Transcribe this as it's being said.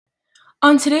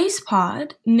On today's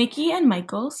pod, Nikki and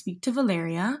Michael speak to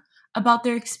Valeria about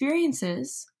their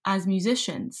experiences as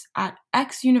musicians at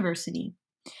X University.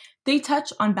 They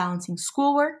touch on balancing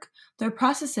schoolwork, their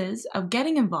processes of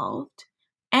getting involved,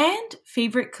 and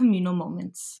favorite communal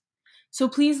moments. So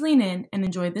please lean in and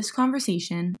enjoy this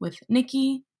conversation with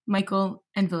Nikki, Michael,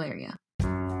 and Valeria.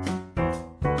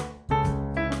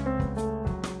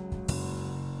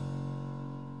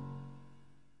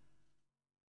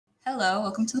 Hello,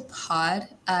 welcome to the pod.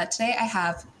 Today I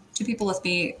have two people with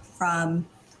me from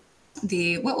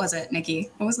what was it,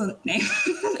 Nikki? What was the name?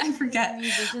 I forget.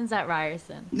 Musicians at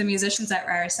Ryerson. The Musicians at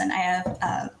Ryerson. I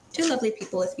have two lovely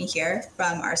people with me here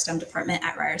from our STEM department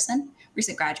at Ryerson,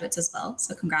 recent graduates as well,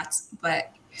 so congrats.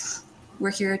 But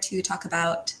we're here to talk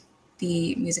about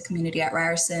the music community at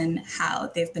Ryerson,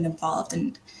 how they've been involved,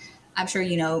 and I'm sure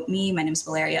you know me. My name's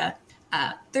Valeria,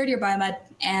 third year biomed,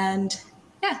 and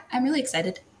yeah, I'm really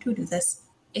excited to do this.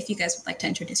 If you guys would like to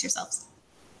introduce yourselves.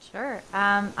 Sure.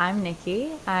 I'm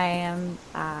Nikki.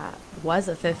 Was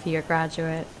a fifth year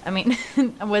graduate.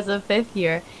 I was a fifth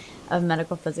year of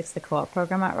medical physics, the co-op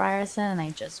program at Ryerson, and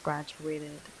I just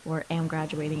graduated, or am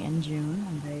graduating in June.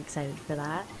 I'm very excited for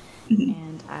that.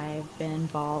 And I've been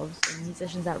involved in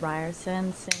Musicians at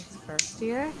Ryerson since first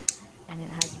year, and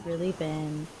it has really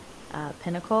been a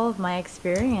pinnacle of my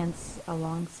experience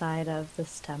alongside of the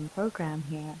STEM program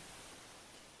here.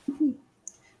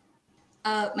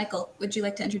 Michael, would you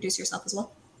like to introduce yourself as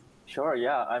well? Sure,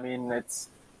 yeah. I mean, it's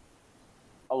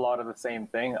a lot of the same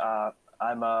thing.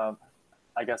 I'm a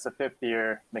fifth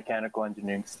year mechanical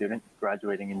engineering student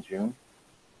graduating in June.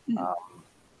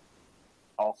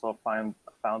 Also found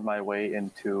my way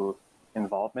into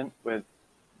involvement with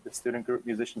the student group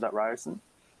Musicians at Ryerson,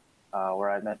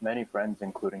 where I met many friends,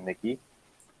 including Nikki.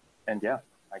 And yeah,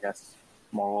 I guess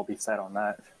more will be said on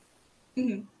that.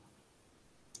 Mm-hmm.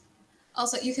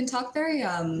 Also, you can talk very,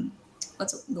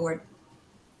 what's the word?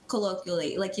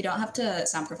 Colloquially. Like, you don't have to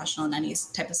sound professional in any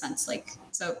type of sense. Like,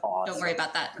 so awesome. Don't worry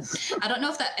about that. I don't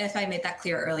know if I made that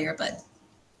clear earlier, but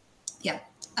yeah.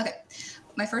 Okay.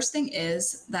 My first thing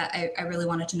is that I really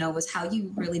wanted to know was how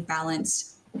you really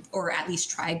balanced, or at least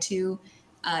tried to,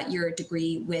 your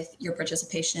degree with your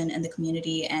participation in the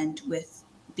community and with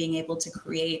being able to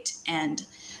create and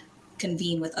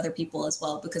convene with other people as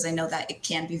well, because I know that it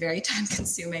can be very time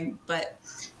consuming, but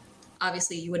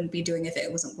obviously you wouldn't be doing it if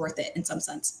it wasn't worth it in some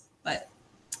sense. But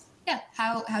yeah,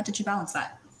 how did you balance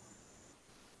that?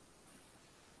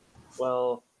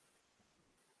 Well,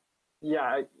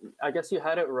 yeah, I guess you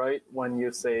had it right when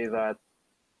you say that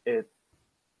it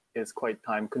is quite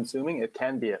time consuming. It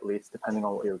can be, at least, depending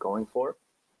on what you're going for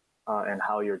and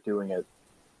how you're doing it.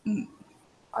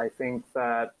 I think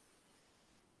that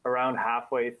around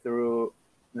halfway through,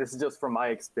 this is just from my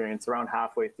experience, around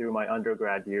halfway through my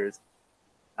undergrad years,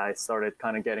 I started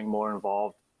kind of getting more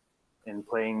involved in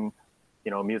playing,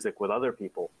 music with other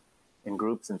people in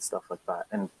groups and stuff like that.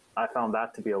 And I found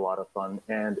that to be a lot of fun.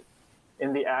 And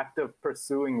in the act of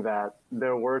pursuing that,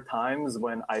 there were times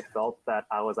when I felt that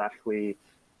I was actually,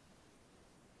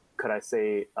 could I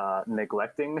say,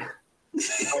 neglecting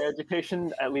my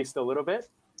education at least a little bit.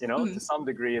 To some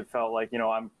degree, it felt like,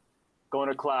 I'm going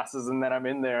to classes and then I'm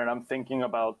in there and I'm thinking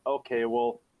about, okay,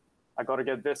 well, I got to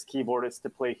get this keyboardist to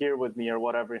play here with me or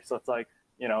whatever. So it's like,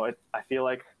 I feel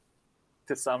like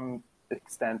to some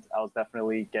extent I was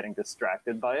definitely getting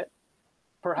distracted by it.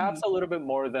 Perhaps a little bit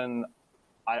more than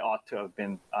I ought to have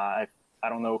been. I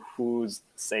don't know whose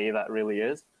say that really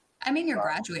is. I mean, you're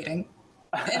graduating.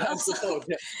 And also, so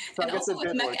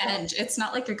with Mech-Eng, it's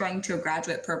not like you're going to a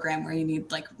graduate program where you need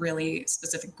like really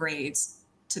specific grades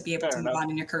to be able to move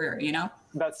on in your career,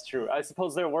 That's true. I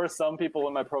suppose there were some people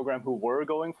in my program who were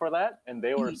going for that, and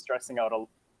they were stressing out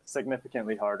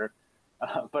significantly harder.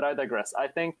 But I digress. I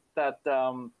think that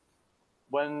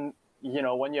when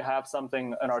you have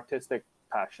something, an artistic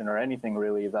passion or anything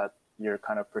really that you're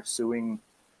kind of pursuing,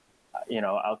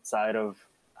 outside of,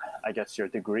 I guess, your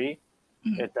degree,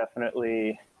 it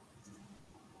definitely,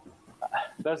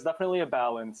 there's definitely a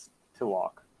balance to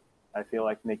walk. I feel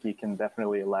like Nikki can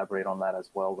definitely elaborate on that as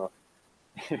well,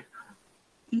 though.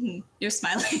 You're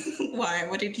smiling. Why?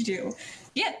 What did you do?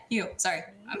 Yeah, you. Sorry.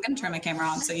 I'm going to turn my camera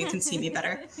on so you can see me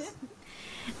better.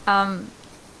 I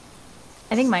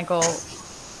think Michael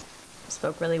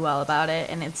spoke really well about it,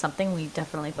 and it's something we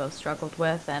definitely both struggled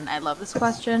with. And I love this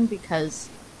question because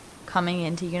coming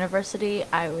into university,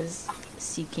 I was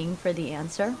seeking for the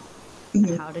answer,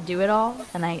 how to do it all.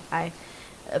 And I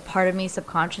a part of me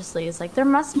subconsciously is like, there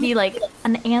must be like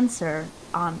an answer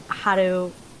on how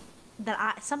to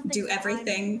do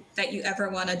everything that you ever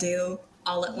want to do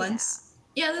all at once.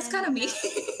 Yeah, that's kind of me.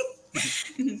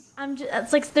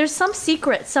 It's like there's some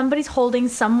secret somebody's holding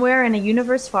somewhere in a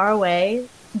universe far away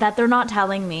that they're not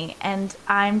telling me, and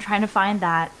I'm trying to find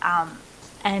that.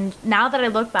 And now that I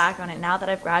look back on it, now that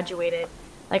I've graduated,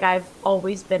 like I've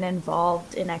always been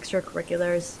involved in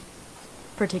extracurriculars,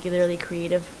 particularly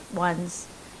creative ones,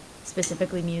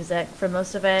 specifically music for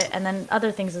most of it, and then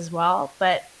other things as well.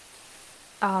 But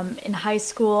in high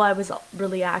school, I was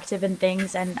really active in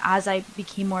things, and as I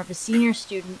became more of a senior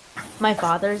student, my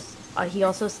father's he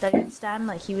also studied STEM,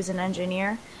 like he was an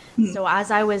engineer. So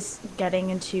as I was getting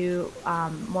into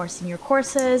more senior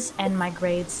courses and my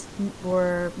grades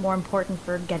were more important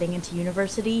for getting into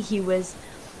university, he would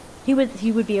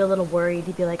be a little worried.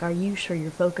 He'd be like, "Are you sure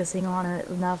you're focusing on it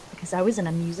enough?" Because I was in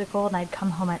a musical and I'd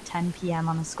come home at 10 p.m.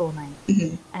 on a school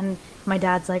night. And my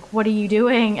dad's like, "What are you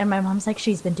doing?" And my mom's like,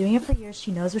 "She's been doing it for years.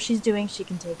 She knows what she's doing. She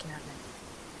can take care of it."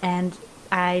 And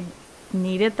I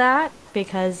needed that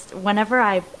because whenever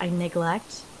I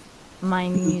neglect my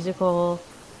musical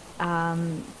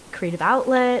creative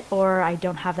outlet, or I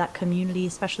don't have that community,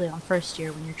 especially on first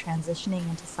year when you're transitioning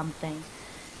into something,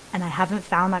 and I haven't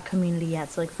found that community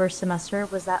yet. So like first semester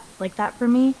was that like that for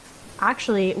me.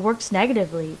 Actually, it works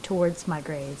negatively towards my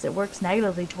grades. It works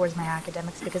negatively towards my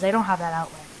academics because I don't have that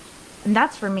outlet. And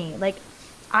that's for me. Like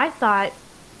I thought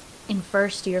in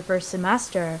first year, first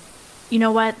semester, you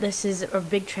know what, this is a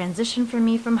big transition for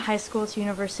me from high school to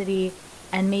university,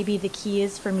 and maybe the key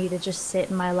is for me to just sit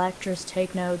in my lectures,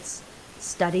 take notes,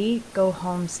 study, go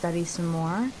home, study some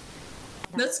more.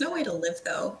 That's no way to live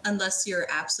though, unless you're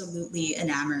absolutely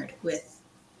enamored with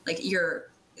like your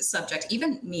subject.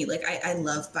 Even me, like I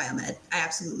love biomed. I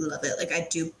absolutely love it. Like I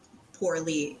do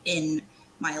poorly in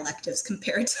my electives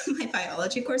compared to my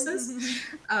biology courses.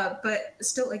 But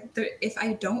still, like if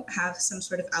I don't have some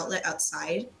sort of outlet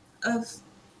outside of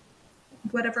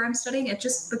whatever I'm studying, it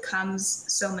just becomes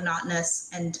so monotonous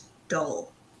and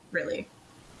dull, really.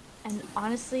 And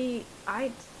honestly,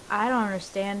 I don't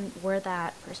understand where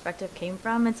that perspective came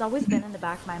from. It's always been in the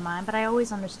back of my mind, but I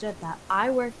always understood that I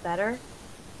work better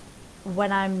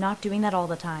when I'm not doing that all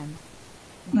the time.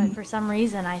 But for some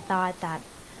reason, I thought that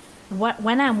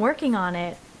when I'm working on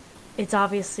it, it's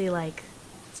obviously like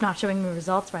it's not showing me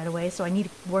results right away, so I need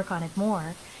to work on it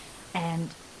more. And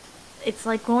it's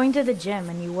like going to the gym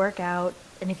and you work out,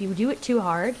 and if you do it too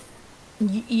hard,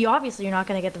 you obviously you're not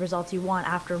going to get the results you want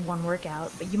after one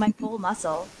workout, but you might pull a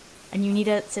muscle and you need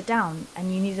to sit down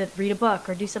and you need to read a book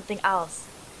or do something else.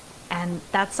 And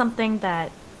that's something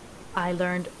that I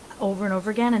learned over and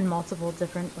over again in multiple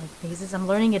different like phases. I'm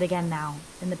learning it again now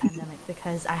in the pandemic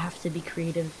because I have to be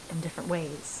creative in different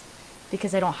ways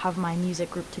because I don't have my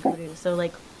music group to go to. So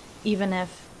like even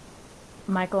if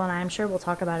Michael and I'm sure we'll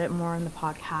talk about it more in the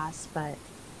podcast, but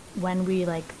when we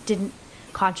like didn't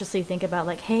consciously think about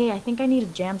like, hey, I think I need a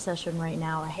jam session right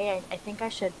now, or hey, I think I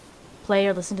should play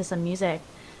or listen to some music,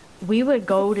 we would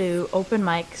go to open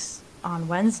mics on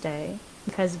Wednesday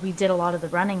because we did a lot of the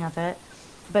running of it.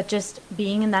 But just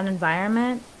being in that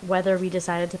environment, whether we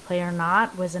decided to play or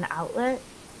not, was an outlet.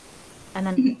 And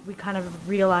then we kind of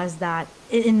realized that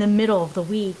in the middle of the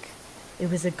week,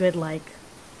 it was a good like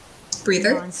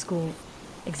Breather. non-school.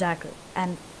 Exactly.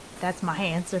 And that's my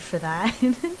answer for that.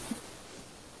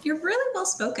 You're really well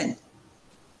spoken.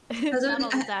 Not all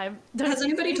the time. Has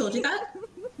anybody told you that?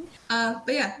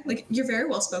 But yeah, like you're very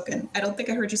well spoken. I don't think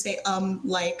I heard you say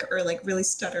like or like really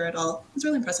stutter at all. It's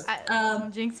really impressive.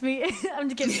 Don't jinx me. I'm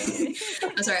just kidding.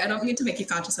 I'm sorry, I don't mean to make you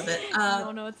conscious of it.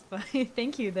 No, it's fine.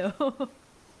 Thank you though.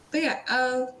 But yeah,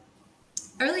 I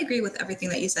really agree with everything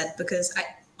that you said because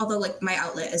although like my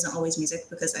outlet isn't always music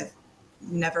because I've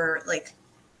never like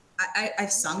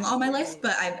I've sung all my life,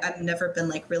 but I've never been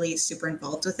like really super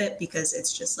involved with it because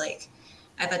it's just like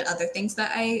I've had other things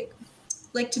that I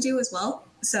like to do as well.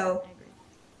 So, I agree.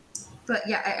 but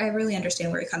yeah, I really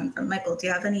understand where you're coming from. Michael, do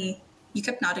you have any, you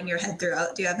kept nodding your head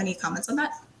throughout. Do you have any comments on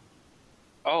that?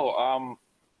 Oh,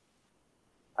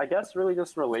 I guess really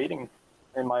just relating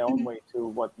in my own way to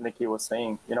what Nikki was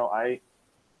saying. You know, I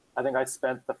think I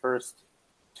spent the first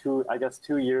 2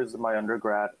 years of my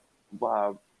undergrad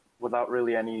without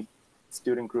really any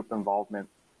student group involvement,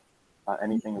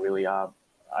 anything really. I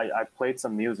played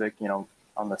some music, you know,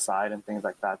 on the side and things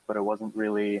like that, but it wasn't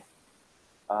really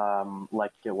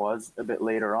like it was a bit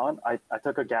later on. I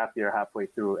took a gap year halfway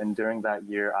through, and during that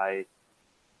year, I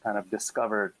kind of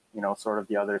discovered, you know, sort of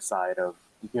the other side of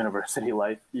university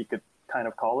life, you could kind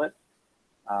of call it.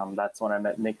 That's when I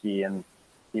met Nikki and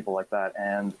people like that.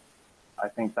 And I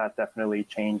think that definitely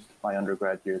changed my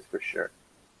undergrad years for sure.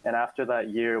 And after that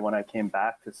year, when I came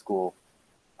back to school,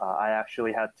 I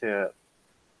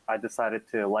I decided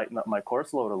to lighten up my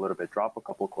course load a little bit, drop a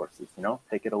couple courses,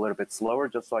 take it a little bit slower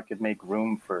just so I could make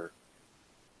room for,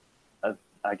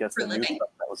 I guess, For the new living? stuff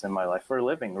that was in my life for a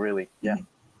living, really. Yeah. Mhm.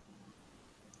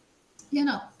 Yeah,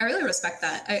 no, I really respect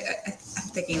that. I'm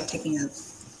thinking of taking a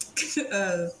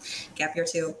gap year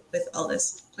too with all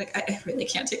this. Like, I really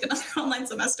can't take another online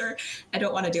semester. I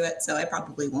don't want to do it, so I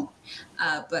probably won't.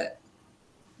 But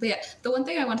yeah, the one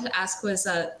thing I wanted to ask was,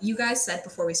 you guys said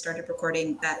before we started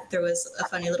recording that there was a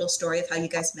funny little story of how you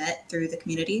guys met through the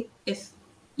community. If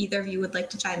either of you would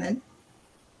like to chime in.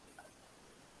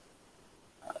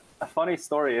 A funny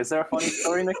story. Is there a funny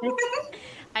story, Nikki?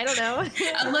 I don't know.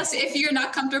 Unless if you're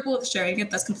not comfortable with sharing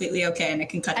it, that's completely okay, and I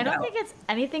can cut I it don't out. think it's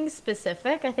anything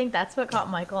specific. I think that's what caught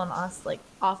Michael and us like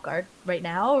off guard right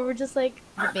now. We're just like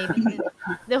maybe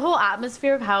the whole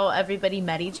atmosphere of how everybody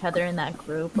met each other in that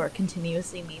group or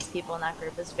continuously meets people in that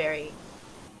group is very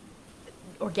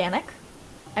organic,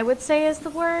 I would say is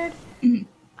the word.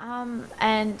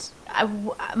 And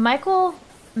Michael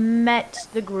met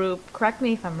the group, correct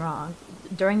me if I'm wrong,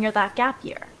 during that gap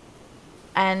year.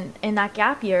 And in that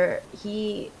gap year,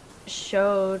 he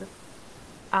showed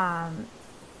so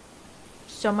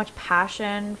much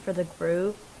passion for the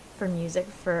group, for music,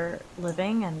 for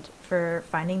living, and for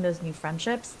finding those new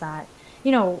friendships that,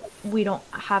 we don't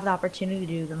have the opportunity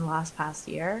to do in the past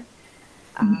year.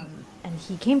 And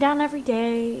he came down every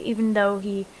day, even though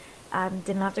he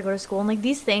didn't have to go to school. And like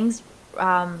these things,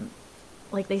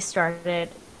 like they started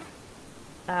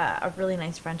a really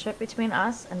nice friendship between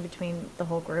us and between the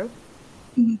whole group.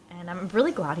 And I'm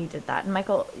really glad he did that. And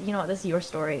Michael, this is your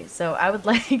story, so I would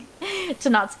like to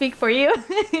not speak for you.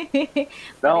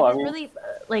 No, I mean, really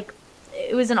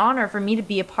it was an honor for me to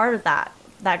be a part of that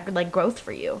like growth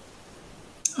for you.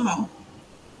 Oh,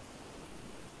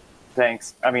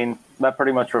 Thanks. I mean, that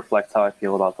pretty much reflects how I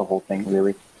feel about the whole thing,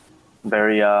 really.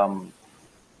 Very, I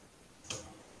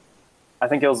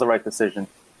think it was the right decision,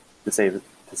 to say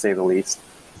the least.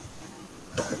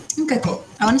 okay, cool.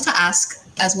 I wanted to ask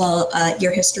as well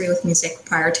your history with music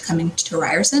prior to coming to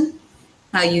Ryerson,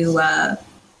 how you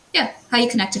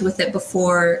connected with it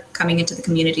before coming into the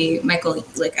community. Michael,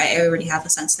 like I already have a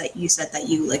sense that you said that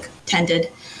you like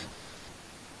tended.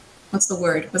 What's the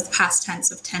word? What's the past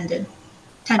tense of tended?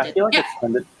 I feel like it's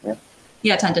tended. Yeah.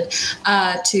 Yeah, tended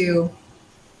to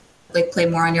like play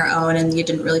more on your own, and you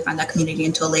didn't really find that community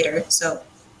until later. So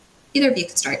either of you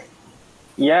could start.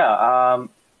 Yeah,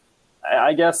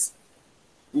 I guess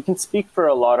you can speak for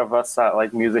a lot of us,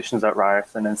 like musicians at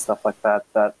Ryerson and stuff like that.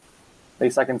 That at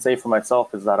least I can say for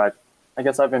myself is that I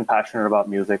guess I've been passionate about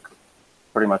music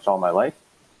pretty much all my life,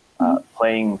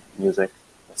 playing music,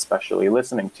 especially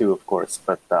listening to, of course.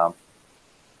 But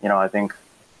I think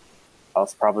I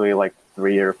was probably like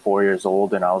 3 or 4 years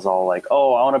old, and I was all like,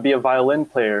 "Oh, I want to be a violin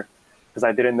player," because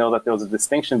I didn't know that there was a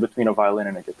distinction between a violin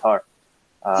and a guitar.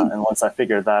 And once I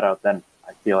figured that out, then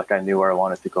I feel like I knew where I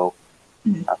wanted to go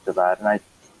after that. And I,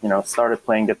 started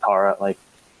playing guitar at like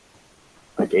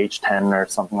age 10 or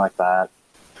something like that.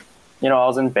 I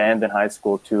was in band in high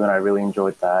school too, and I really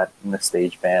enjoyed that. In the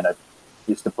stage band, I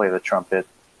used to play the trumpet.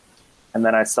 And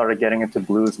then I started getting into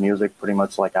blues music pretty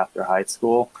much like after high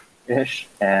school-ish.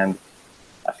 And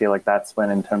I feel like that's when,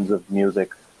 in terms of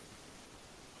music,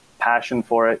 passion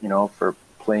for it, for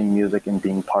playing music and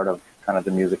being part of kind of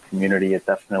the music community, it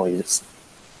definitely just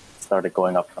started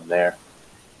going up from there.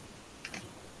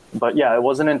 But yeah, it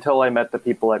wasn't until I met the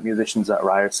people at Musicians at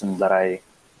Ryerson that I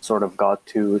sort of got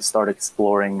to start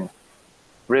exploring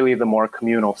really the more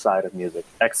communal side of music,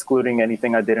 excluding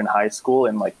anything I did in high school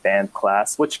in like band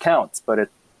class, which counts, but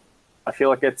I feel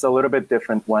like it's a little bit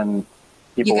different when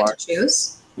people You are get to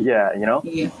choose. Yeah,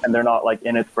 Yeah. and they're not like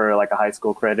in it for like a high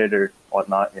school credit or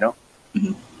whatnot,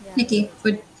 Mm-hmm. Yeah. Nikki,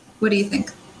 what do you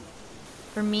think?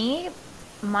 For me,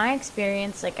 my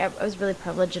experience, like I was really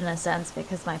privileged in a sense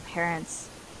because my parents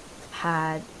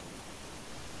had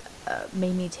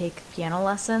made me take piano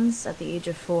lessons at the age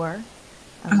of 4.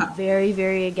 I was very,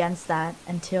 very against that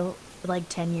until like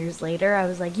 10 years later. I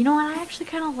was like, you know what? I actually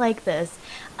kind of like this.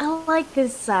 I like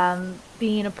this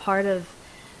being a part of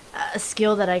a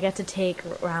skill that I get to take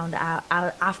around out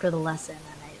after the lesson,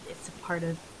 and it's a part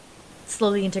of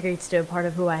slowly integrates to a part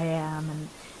of who I am,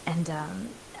 and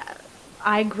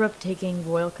I grew up taking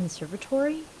Royal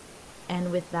Conservatory,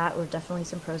 and with that were definitely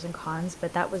some pros and cons,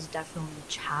 but that was definitely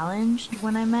challenged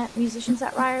when I met Musicians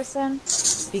at Ryerson,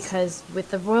 because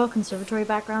with the Royal Conservatory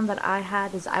background that I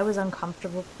had, is I was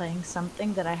uncomfortable playing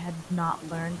something that I had not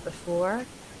learned before,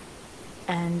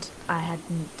 and I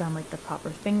hadn't done like the proper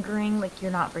fingering, like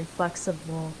you're not very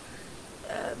flexible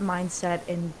mindset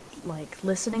in like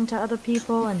listening to other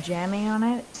people and jamming on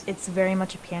it. It's very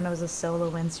much a piano as a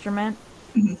solo instrument,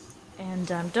 And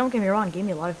don't get me wrong, it gave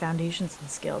me a lot of foundations and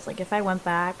skills. Like if I went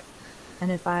back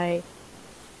and if I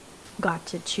got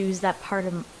to choose that part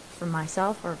of for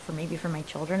myself or for maybe for my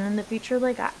children in the future,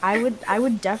 like I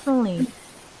would definitely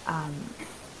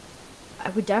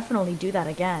do that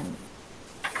again.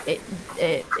 It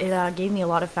gave me a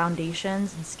lot of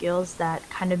foundations and skills that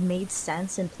kind of made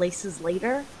sense in places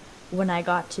later when I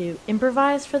got to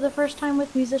improvise for the first time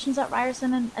with musicians at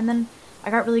Ryerson, and then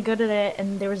I got really good at it,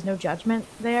 and there was no judgment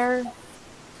there,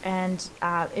 and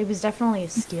it was definitely a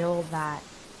skill that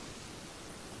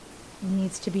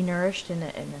needs to be nourished in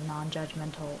a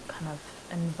non-judgmental kind of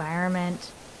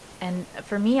environment. And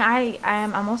for me,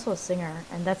 I'm also a singer,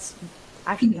 and that's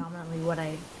actually predominantly what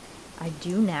I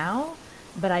do now.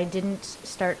 But I didn't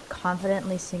start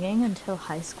confidently singing until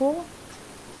high school,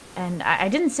 and I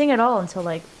didn't sing at all until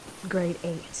like grade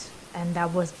 8, and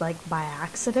that was like by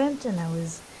accident. And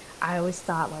I always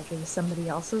thought like it was somebody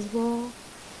else's role,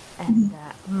 and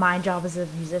my job as a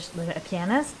musician, like a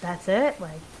pianist, that's it.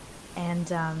 Like, and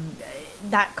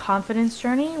that confidence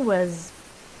journey was,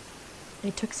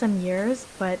 it took some years,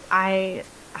 but I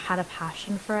had a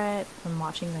passion for it from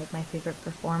watching like my favorite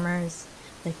performers,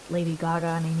 like Lady Gaga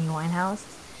and Amy Winehouse,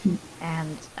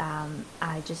 and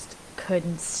I just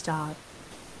couldn't stop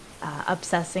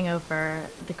obsessing over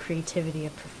the creativity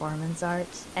of performance art,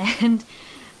 and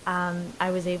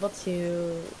I was able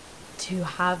to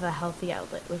have a healthy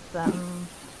outlet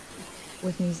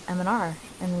with music M&R,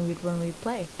 and when we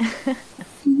play.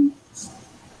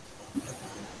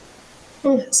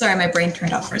 Sorry, my brain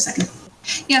turned off for a second.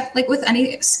 Yeah, like with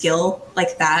any skill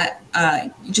like that,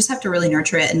 you just have to really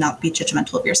nurture it and not be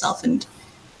judgmental of yourself. And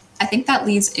I think that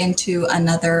leads into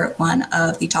another one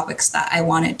of the topics that I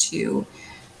wanted to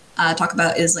talk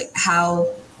about is like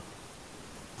how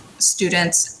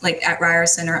students like at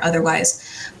Ryerson or otherwise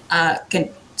can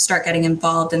start getting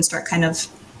involved and start kind of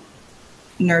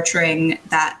nurturing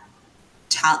that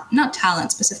not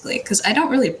talent specifically, because I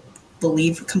don't really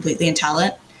believe completely in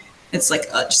talent. It's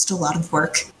like just a lot of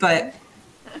work, but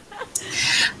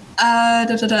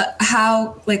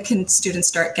how like can students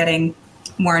start getting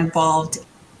more involved?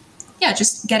 Yeah,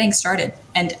 just getting started,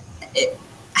 and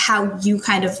how you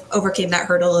kind of overcame that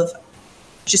hurdle of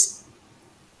just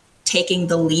taking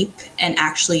the leap and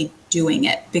actually doing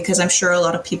it, because I'm sure a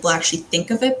lot of people actually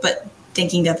think of it, but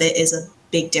thinking of it is a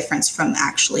big difference from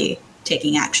actually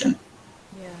taking action.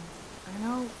 Yeah, I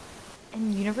know.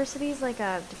 In universities, like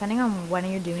depending on when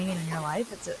you're doing it in your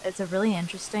life, it's a really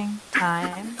interesting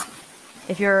time.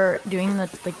 If you're doing the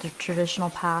traditional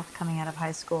path coming out of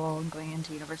high school and going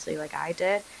into university like I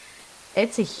did,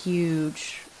 it's a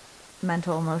huge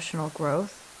mental emotional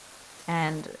growth.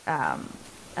 And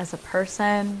as a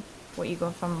person, what you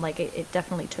go from, like it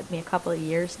definitely took me a couple of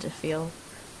years to feel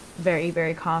very,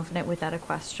 very confident without a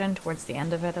question. Towards the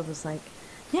end of it, I was like,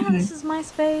 yeah, this is my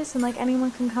space, and like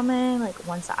anyone can come in. Like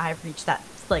once I've reached that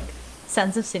like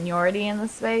sense of seniority in the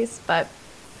space. But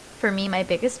for me, my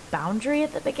biggest boundary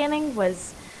at the beginning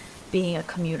was being a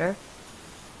commuter,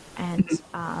 and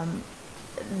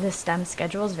the STEM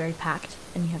schedule is very packed,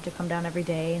 and you have to come down every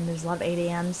day, and there's a lot of 8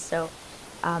 a.m.s. So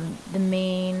the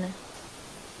main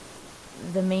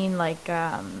like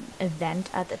event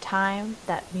at the time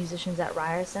that musicians at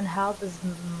Ryerson held was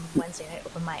Wednesday night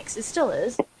open mics. It still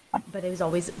is, but it was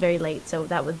always very late, so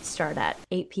that would start at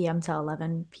 8 p.m. to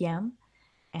 11 p.m.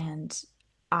 And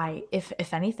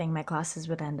if anything, my classes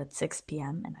would end at 6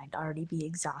 p.m. and I'd already be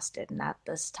exhausted. And at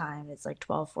this time, it's like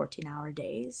 12, 14-hour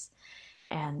days.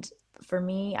 And for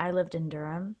me, I lived in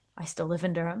Durham. I still live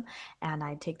in Durham, and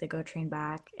I'd take the GO train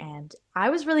back. And I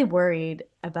was really worried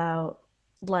about,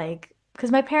 like,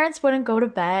 because my parents wouldn't go to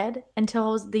bed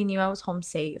until they knew I was home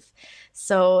safe.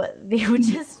 So they would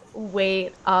just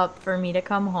wait up for me to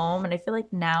come home. And I feel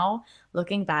like now,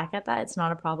 looking back at that, it's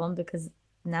not a problem because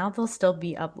now they'll still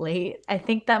be up late. I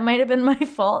think that might have been my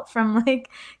fault from like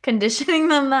conditioning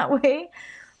them that way.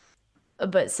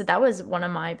 But so that was one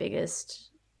of my biggest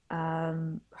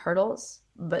hurdles.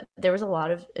 But there was a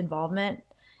lot of involvement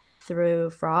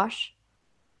through Frosh,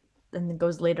 and it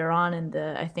goes later on in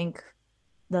I think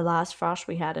the last Frosh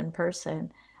we had in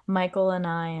person. Michael and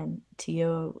I and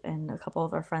Tio and a couple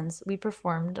of our friends, we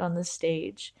performed on the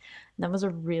stage. And that was a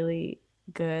really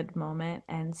good moment.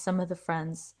 And some of the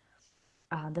friends,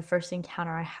 the first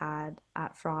encounter I had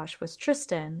at Frosh was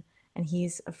Tristan, and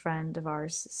he's a friend of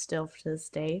ours still to this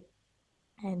day.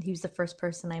 And he was the first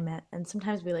person I met. And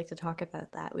sometimes we like to talk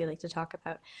about that. We like to talk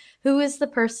about who is the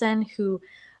person who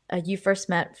you first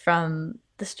met from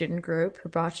the student group who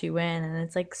brought you in. And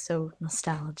it's like so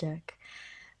nostalgic.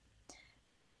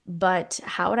 But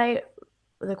how would I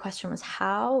the question was,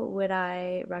 how would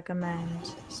I recommend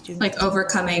students like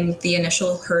overcoming the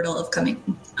initial hurdle of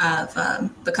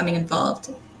becoming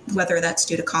involved, whether that's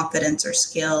due to confidence or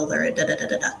skill or da da da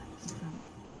da da.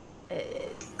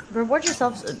 Reward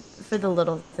yourself for the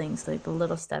little things, like the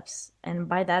little steps. And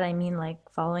by that, I mean like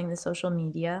following the social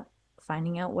media,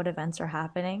 finding out what events are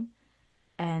happening,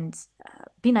 and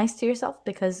be nice to yourself,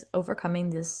 because overcoming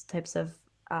these types of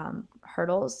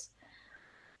hurdles,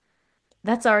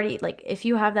 that's already like, if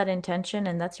you have that intention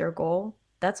and that's your goal,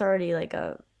 that's already like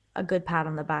a good pat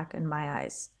on the back in my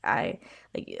eyes. I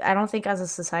don't think as a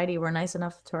society we're nice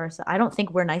enough to ourselves. I don't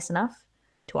think we're nice enough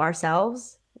to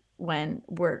ourselves when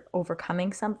we're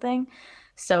overcoming something.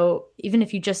 So even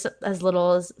if you just as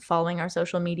little as following our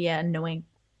social media and knowing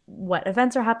what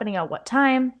events are happening at what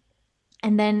time,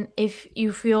 and then if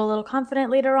you feel a little confident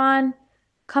later on,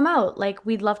 come out. Like,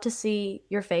 we'd love to see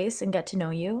your face and get to know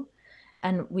you.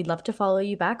 And we'd love to follow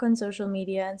you back on social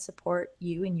media and support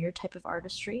you in your type of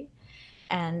artistry.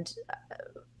 And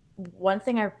one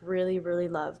thing I really, really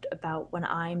loved about when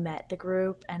I met the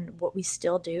group, and what we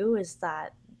still do, is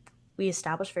that we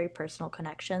establish very personal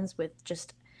connections with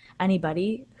just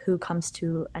anybody who comes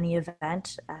to any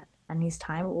event at any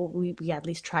time. Well, we at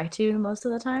least try to most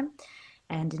of the time,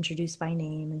 and introduce by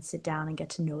name and sit down and get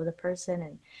to know the person.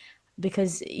 And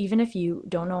because even if you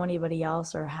don't know anybody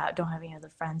else, or don't have any other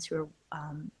friends who are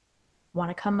want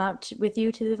to come out with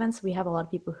you to the events, we have a lot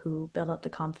of people who build up the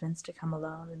confidence to come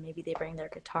alone, and maybe they bring their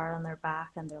guitar on their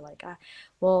back and they're like,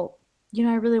 well,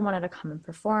 I really wanted to come and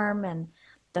perform. And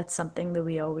that's something that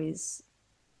we always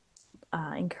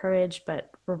encourage.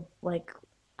 But we're like,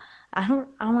 I don't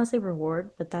want to say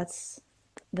reward, but that's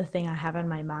the thing I have in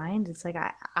my mind. It's like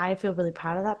I feel really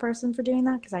proud of that person for doing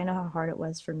that, because I know how hard it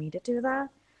was for me to do that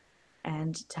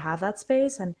and to have that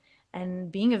space.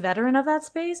 And being a veteran of that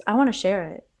space, I want to share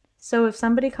it. So if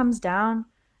somebody comes down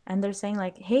and they're saying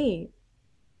like, hey,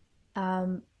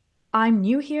 I'm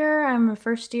new here, I'm a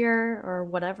first year or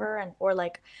whatever, or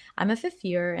like, I'm a fifth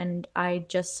year and I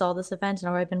just saw this event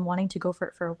and I've been wanting to go for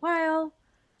it for a while.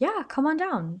 Yeah, come on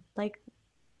down. Like,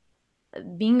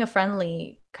 being a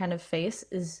friendly kind of face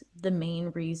is the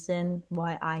main reason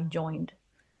why I joined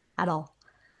at all,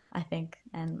 I think.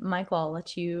 And Michael, I'll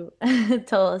let you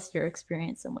tell us your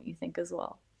experience and what you think as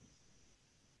well.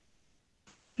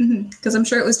 Because I'm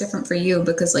sure it was different for you,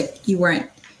 because like you weren't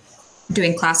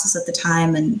doing classes at the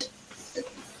time. And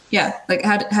yeah, like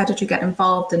how did you get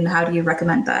involved, and how do you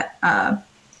recommend that?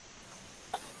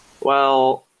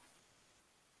 Well,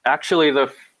 actually,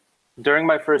 during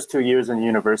my first 2 years in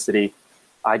university,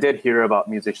 I did hear about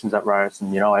musicians at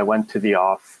Ryerson. I went to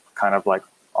the kind of like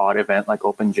odd event, like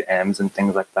open jams and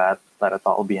things like that I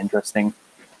thought would be interesting.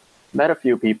 Met a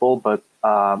few people, but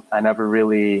I never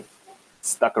really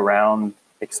stuck around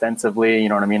extensively. You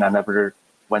know what I mean? I never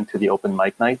went to the open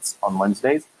mic nights on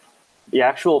Wednesdays. The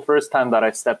actual first time that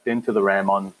I stepped into the RAM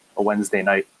on a Wednesday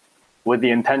night with the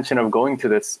intention of going to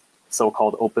this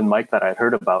so-called open mic that I'd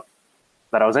heard about,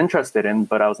 that I was interested in,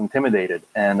 but I was intimidated.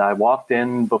 And I walked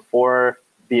in before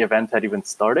the event had even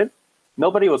started.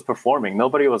 Nobody was performing.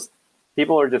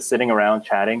 People were just sitting around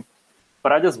chatting.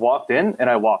 But I just walked in and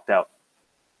I walked out,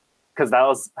 because that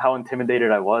was how intimidated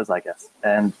I was, I guess.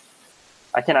 And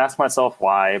I can ask myself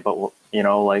why, but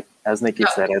like as Nikki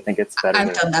said, I think it's better.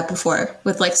 I've done that before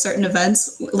with like certain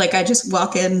events. Like I just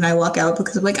walk in and I walk out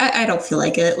because I'm like, I don't feel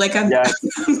like it. Like I'm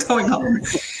going home.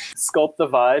 Sculpt the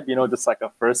vibe, just like a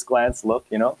first glance look,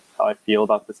 how I feel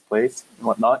about this place and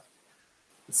whatnot.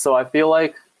 So I feel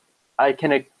like I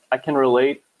can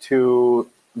relate to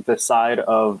the side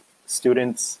of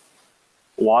students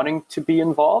wanting to be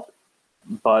involved,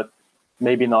 but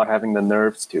maybe not having the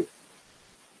nerves to.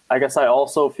 I guess I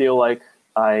also feel like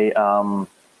I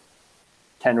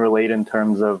can relate in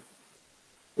terms of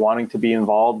wanting to be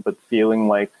involved, but feeling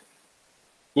like,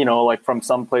 like from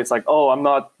some place, like, oh, I'm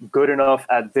not good enough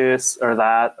at this or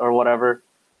that or whatever,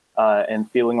 and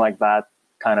feeling like that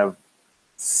kind of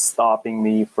stopping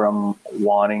me from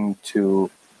wanting to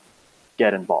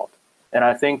get involved. And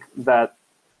I think that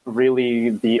really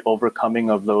the overcoming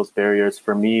of those barriers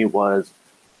for me was,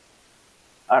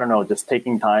 I don't know, just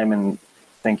taking time and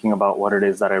thinking about what it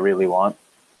is that I really want.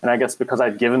 And I guess because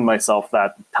I'd given myself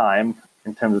that time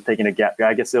in terms of taking a gap year,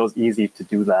 I guess it was easy to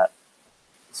do that.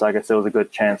 So I guess it was a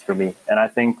good chance for me. And I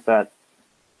think that,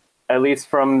 at least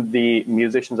from the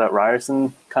musicians at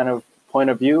Ryerson kind of point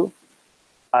of view,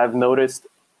 I've noticed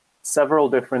several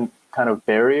different kind of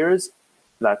barriers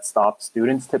that stop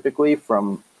students typically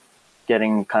from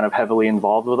getting kind of heavily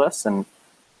involved with us and,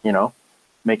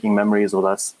 making memories with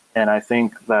us. And I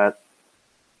think that,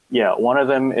 one of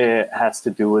them, it has to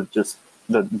do with just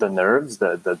the nerves,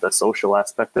 the social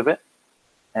aspect of it.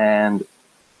 And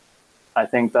I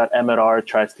think that M@R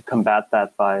tries to combat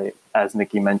that by, as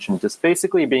Nikki mentioned, just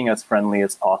basically being as friendly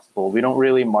as possible. We don't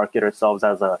really market ourselves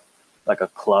as a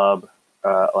club,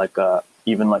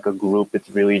 even like a group. It's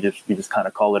really just, we just kind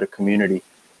of call it a community,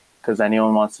 because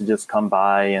anyone wants to just come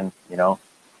by and, you know,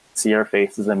 see our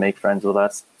faces and make friends with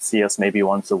us, see us maybe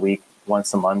once a week,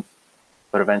 once a month,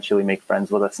 but eventually make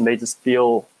friends with us, and they just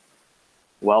feel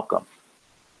welcome.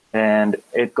 And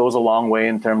it goes a long way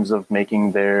in terms of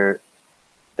making their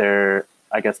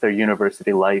I guess their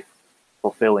university life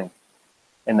fulfilling,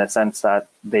 in the sense that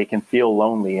they can feel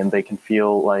lonely and they can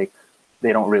feel like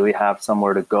they don't really have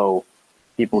somewhere to go,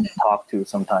 people to talk to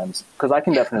sometimes. Because I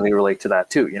can definitely relate to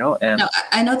that too, you know. And no,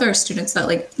 I know there are students that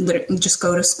like literally just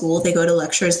go to school, they go to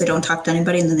lectures, they don't talk to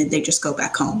anybody, and then they just go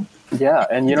back home. Yeah,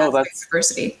 and you know that's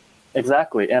university.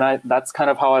 Exactly, and that's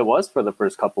kind of how I was for the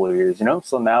first couple of years, you know.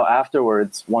 So now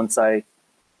afterwards, once I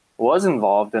was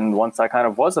involved and once I kind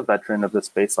of was a veteran of the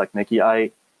space like Nikki,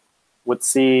 I would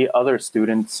see other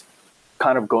students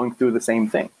kind of going through the same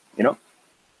thing, you know.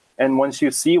 And once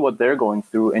you see what they're going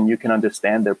through and you can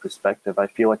understand their perspective, I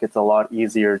feel like it's a lot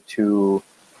easier to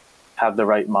have the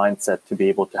right mindset to be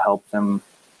able to help them,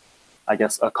 I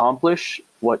guess, accomplish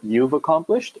what you've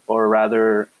accomplished, or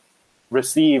rather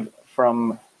receive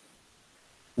from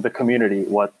the community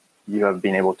what you have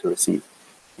been able to receive,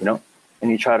 you know. And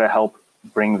you try to help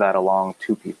bring that along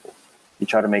to people. You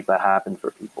try to make that happen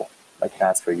for people, like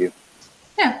that's for you.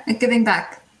 Yeah, and giving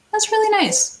back. That's really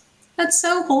nice. That's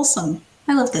so wholesome.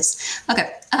 I love this. Okay.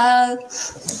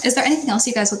 Is there anything else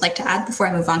you guys would like to add before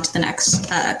I move on to the next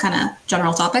kind of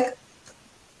general topic?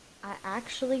 I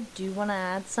actually do want to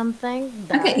add something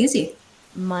that Okay, easy.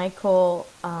 Michael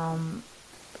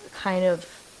kind of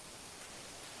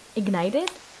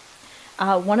ignited.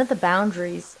 One of the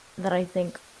boundaries that I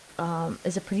think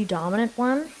is a pretty dominant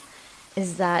one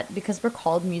is that because we're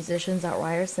called musicians at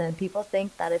Ryerson, people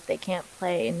think that if they can't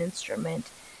play an instrument,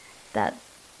 that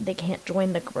they can't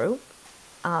join the group.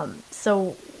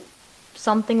 So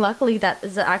something, luckily, that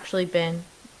has actually been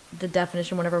the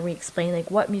definition whenever we explain like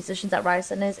what musicians at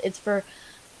Ryerson is. It's for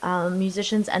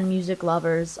musicians and music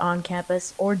lovers on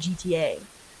campus or GTA.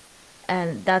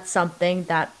 And that's something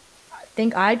that I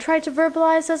think I try to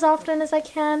verbalize as often as I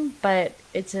can, but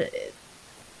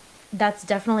that's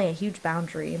definitely a huge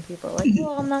boundary, and people are like,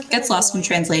 well, I'm not gonna Gets lost in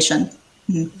translation.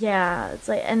 Yeah, it's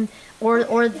like, and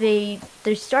or they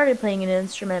started playing an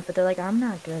instrument, but they're like, I'm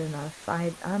not good enough.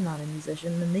 I'm not a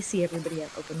musician, and they see everybody at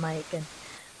open mic, and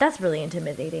that's really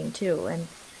intimidating too. And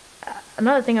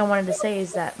another thing I wanted to say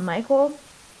is that Michael,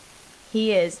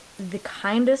 he is the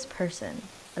kindest person.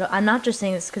 I'm not just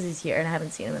saying this because he's here and I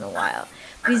haven't seen him in a while,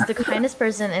 but he's the kindest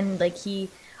person, and like he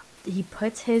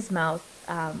puts his mouth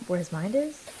where his mind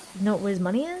is. No, where his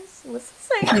money is? What's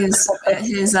the saying?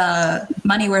 His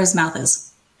money where his mouth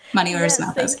is. Money where his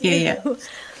mouth is. Yeah.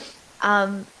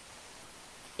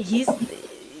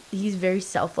 He's very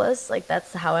selfless. Like,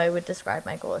 that's how I would describe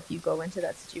Michael if you go into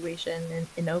that situation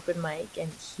in open mic,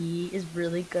 and he is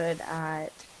really good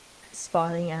at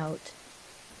spotting out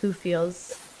who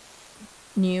feels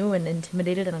new and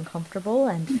intimidated and uncomfortable,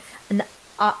 and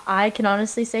I can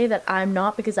honestly say that I'm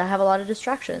not, because I have a lot of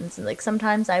distractions. And like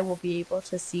sometimes I will be able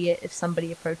to see it if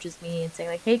somebody approaches me and saying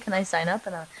like, hey, can I sign up?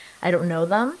 And I don't know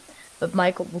them, but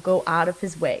Michael will go out of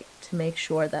his way to make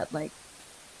sure that like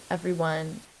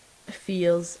everyone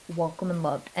feels welcome and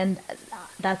loved. And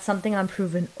that's something I'm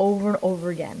proven over and over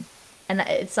again. And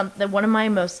it's something, one of my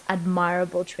most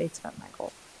admirable traits about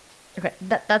Michael. Okay,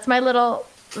 that's my little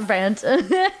rant.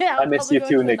 I miss you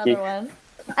too, Nikki.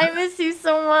 I miss you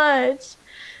so much.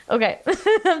 Okay,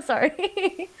 I'm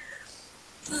sorry.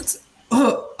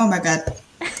 Oh my God.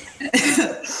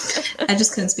 I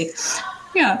just couldn't speak.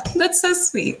 Yeah, that's so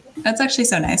sweet. That's actually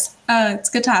so nice. It's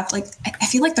good to have, like, I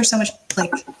feel like there's so much,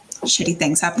 like, shitty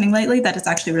things happening lately that it's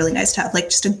actually really nice to have, like,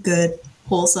 just a good,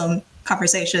 wholesome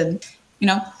conversation, you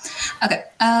know? Okay.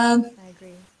 I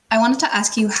agree. I wanted to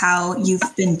ask you how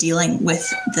you've been dealing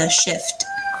with the shift.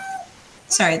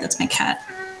 Sorry, that's my cat.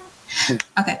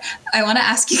 Okay. I want to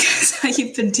ask you guys how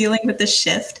you've been dealing with the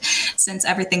shift since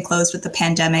everything closed with the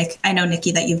pandemic. I know,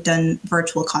 Nikki, that you've done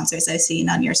virtual concerts I've seen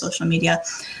on your social media.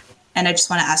 And I just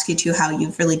want to ask you too how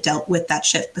you've really dealt with that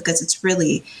shift, because it's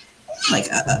really like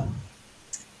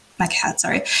my cat,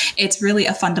 sorry. It's really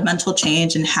a fundamental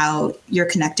change in how you're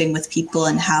connecting with people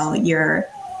and how you're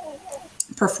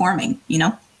performing, you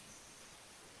know?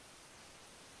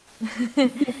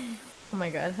 Oh my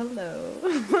God, hello.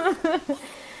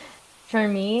 For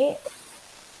me,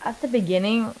 at the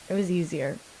beginning, it was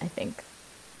easier, I think.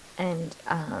 And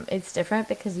it's different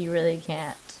because you really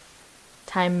can't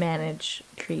time manage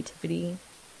creativity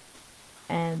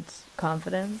and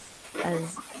confidence,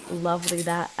 as lovely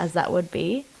that as that would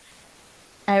be.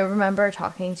 I remember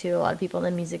talking to a lot of people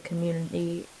in the music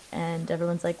community, and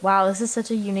everyone's like, wow, this is such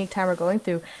a unique time we're going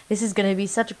through. This is going to be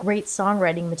such great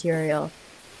songwriting material.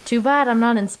 Too bad I'm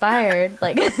not inspired.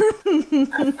 Like,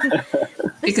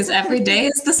 because every day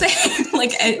is the same.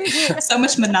 Like, so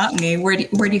much monotony. Where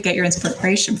do you get your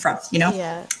inspiration from? You know?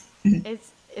 Yeah,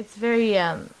 it's very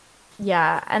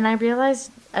yeah. And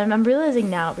I'm realizing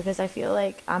now, because I feel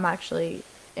like I'm actually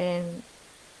in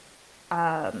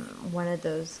one of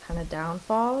those kind of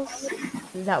downfalls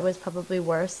that was probably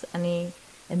worse any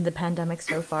in the pandemic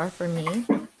so far for me.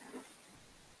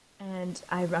 And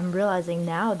I'm realizing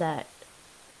now that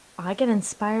I get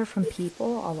inspired from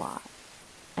people a lot,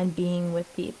 and being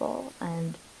with people,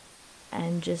 and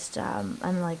just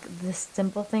I'm like, this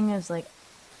simple thing is like,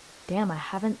 damn, I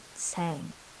haven't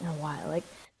sang in a while. Like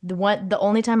the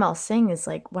only time I'll sing is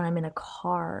like when I'm in a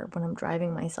car, when I'm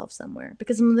driving myself somewhere,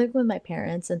 because I'm living with my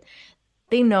parents and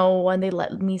they know when they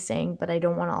let me sing, but I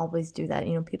don't want to always do that.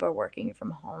 You know, people are working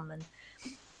from home,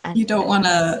 and you don't want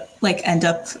to like end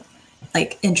up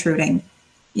like intruding,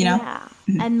 you know? Yeah.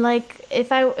 And like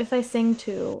if I sing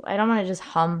too, I don't want to just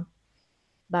hum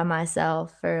by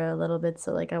myself for a little bit.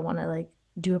 So like I want to like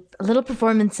do a little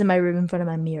performance in my room in front of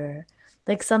my mirror.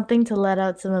 Like something to let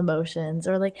out some emotions,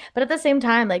 or like, but at the same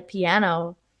time, like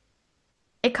piano,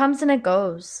 it comes and it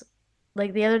goes.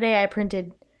 Like the other day I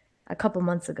printed, a couple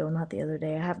months ago, not the other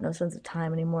day. I have no sense of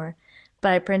time anymore.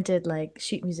 But I printed like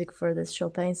sheet music for this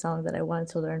Chopin song that I wanted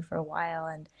to learn for a while,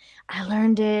 and I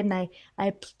learned it, and I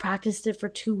practiced it for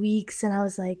 2 weeks, and I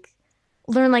was like,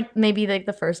 learn like maybe like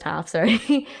the first half,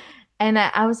 sorry. And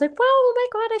I was like, wow, oh my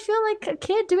God, I feel like a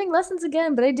kid doing lessons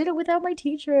again, but I did it without my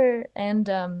teacher. And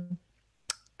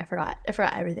I forgot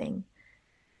everything.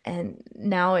 And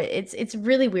now it's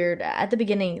really weird. At the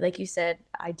beginning, like you said,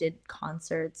 I did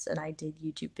concerts and I did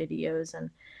YouTube videos,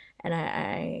 and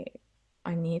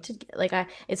I need to get, like,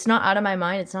 it's not out of my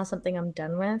mind. It's not something I'm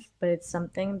done with, but it's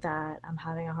something that I'm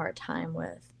having a hard time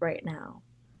with right now.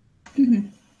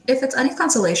 If it's any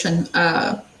consolation,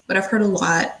 but I've heard a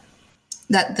lot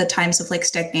that the times of like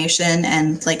stagnation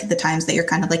and like the times that you're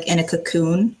kind of like in a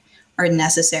cocoon are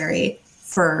necessary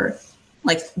for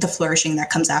like the flourishing that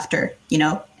comes after, you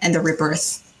know, and the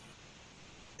rebirth,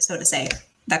 so to say,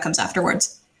 that comes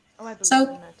afterwards. Oh, I believe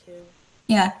in that too.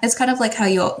 Yeah, it's kind of like how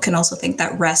you can also think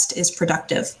that rest is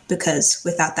productive, because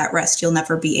without that rest, you'll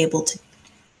never be able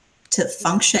to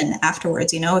function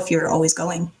afterwards, you know, if you're always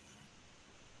going.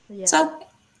 Yeah. So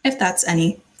if that's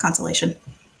any consolation.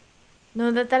 No,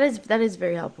 that is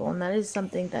very helpful, and that is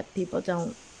something that people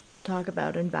don't talk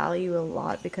about and value a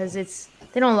lot, because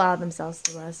they don't allow themselves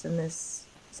to rest in this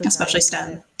society. Especially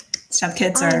STEM. STEM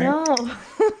kids I are know.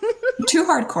 too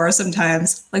hardcore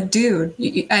sometimes. Like, dude,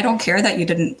 I don't care that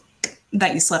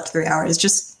you slept 3 hours.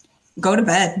 Just go to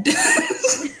bed.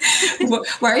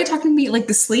 Why are you talking to me like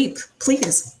the sleep?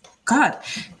 Please, God.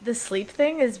 The sleep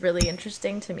thing is really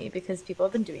interesting to me, because people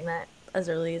have been doing that as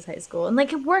early as high school, and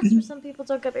like it works for some people.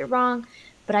 Don't get me wrong,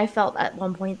 but I felt at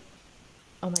one point,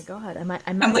 oh my God,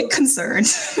 I'm like concerned.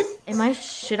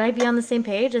 Should I be on the same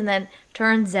page? And then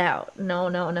turns out,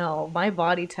 no, my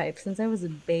body type, since I was a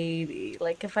baby,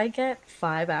 like if I get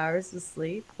 5 hours of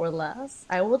sleep or less,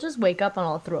 I will just wake up and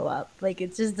I'll throw up. Like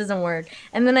it just doesn't work.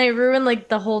 And then I ruin like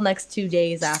the whole next 2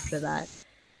 days after that.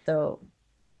 So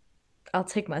I'll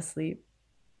take my sleep.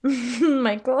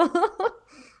 Michael.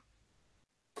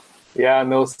 Yeah,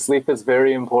 no, sleep is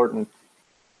very important.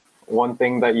 One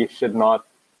thing that you should not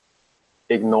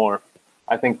ignore.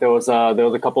 I think there was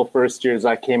a couple first years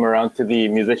I came around to the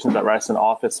Musicians at Ryerson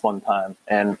office one time,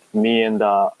 and me and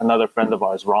another friend of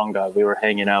ours, Ranga, we were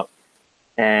hanging out,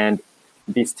 and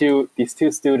these two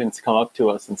students come up to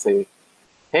us and say,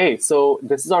 "Hey, so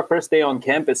this is our first day on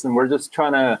campus, and we're just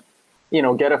trying to,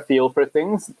 get a feel for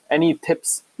things. Any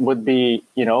tips would be,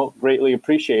 greatly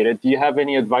appreciated. Do you have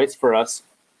any advice for us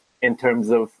in terms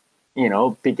of,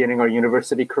 beginning our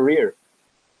university career?"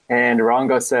 And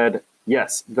Ranga said,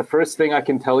 "Yes, the first thing I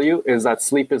can tell you is that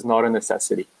sleep is not a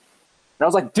necessity." And I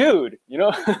was like, dude,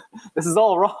 this is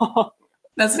all wrong.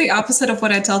 That's the opposite of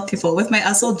what I tell people with my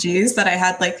SLGs that I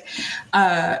had. Like,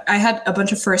 I had a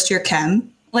bunch of first year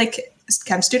chem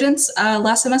students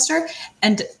last semester,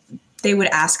 and they would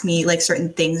ask me like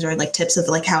certain things or like tips of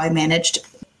like how I managed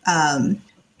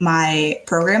my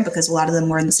program, because a lot of them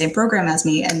were in the same program as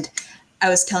me. And I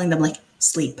was telling them like,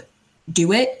 sleep,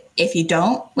 do it. If you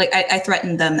don't, like, I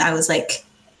threatened them. I was like,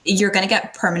 you're going to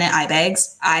get permanent eye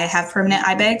bags. I have permanent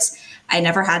eye bags. I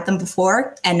never had them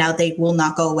before, and now they will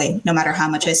not go away no matter how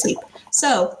much I sleep.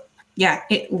 So yeah,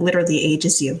 it literally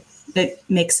ages you. It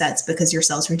makes sense because your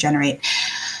cells regenerate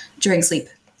during sleep.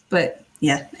 But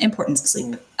yeah, importance of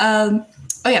sleep. Oh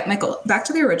yeah, Michael, back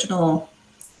to the original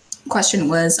question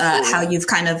was how you've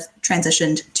kind of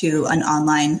transitioned to an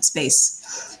online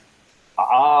space.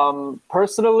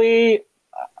 Personally,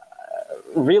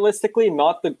 realistically,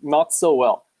 not so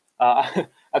well.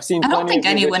 I've seen. I don't plenty think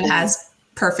of anyone musicians- has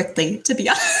perfectly, to be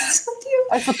honest with you.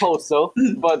 I suppose so,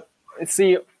 but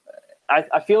see,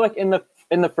 I feel like in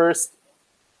the first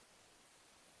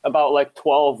about like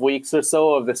 12 weeks or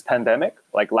so of this pandemic,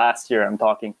 like last year, I'm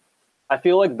talking. I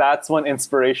feel like that's when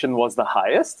inspiration was the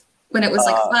highest. When it was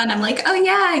like fun, I'm like, oh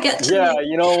yeah, I get to Yeah,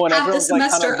 you know, when have the everyone's like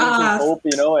kind semester of losing off. hope,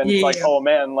 you know, and it's like, Yeah. oh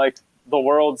man, like the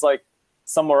world's like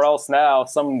somewhere else now,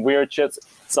 some weird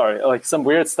like some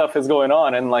weird stuff is going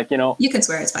on, and like, you know, You can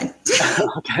swear, it's fine.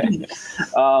 okay.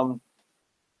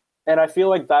 And I feel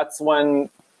like that's when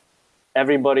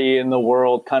everybody in the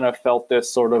world kind of felt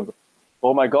this sort of,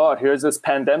 oh my God, here's this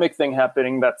pandemic thing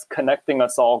happening that's connecting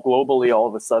us all globally all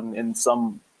of a sudden in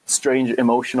some strange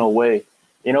emotional way,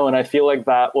 you know, and I feel like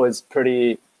that was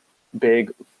pretty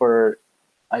big for,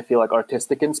 I feel like,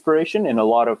 artistic inspiration in a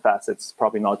lot of facets,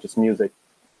 probably not just music.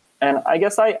 And I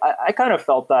guess I kind of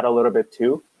felt that a little bit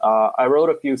too. I wrote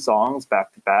a few songs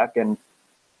back to back, and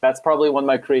that's probably when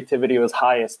my creativity was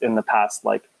highest in the past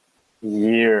like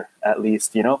year at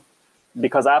least, you know,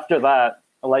 because after that,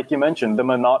 like you mentioned, the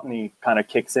monotony kind of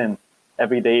kicks in.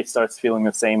 Every day starts feeling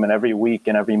the same, and every week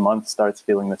and every month starts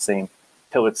feeling the same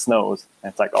till it snows.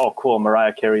 And it's like, oh, cool,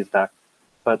 Mariah Carey's back.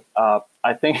 But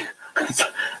I think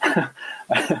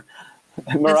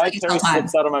Mariah Carey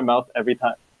slips out of my mouth every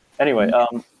time. Anyway,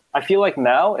 I feel like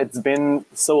now it's been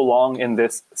so long in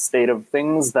this state of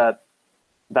things that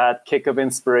that kick of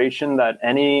inspiration that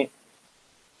any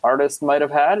artist might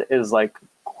have had is like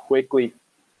quickly,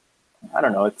 I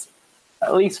don't know, it's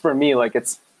at least for me, like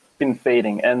it's been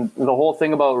fading. And the whole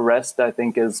thing about rest, I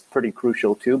think, is pretty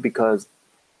crucial too, because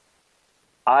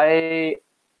a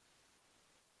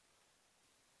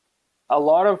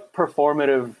lot of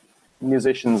performative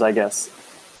musicians, I guess,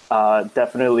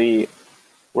 definitely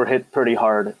were hit pretty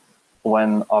hard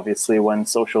when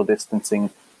social distancing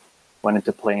went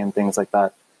into play and things like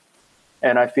that.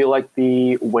 And I feel like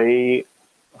the way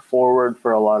forward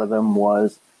for a lot of them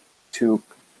was to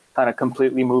kind of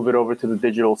completely move it over to the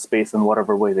digital space in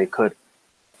whatever way they could.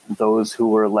 Those who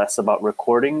were less about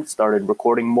recording started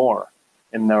recording more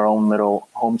in their own little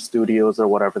home studios or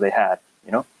whatever they had,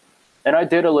 you know? And I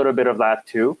did a little bit of that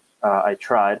too. I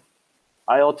tried.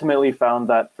 I ultimately found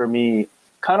that for me,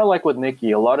 kind of like with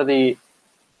Nikki, a lot of the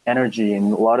energy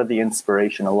and a lot of the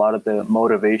inspiration, a lot of the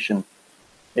motivation,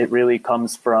 it really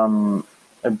comes from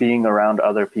being around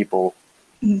other people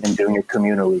and doing it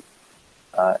communally.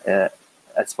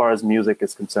 As far as music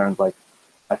is concerned, like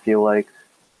I feel like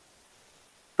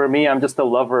for me, I'm just a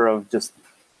lover of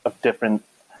different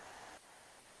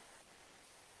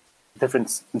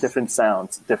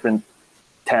sounds, different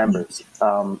timbres.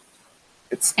 And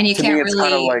you can't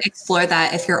really explore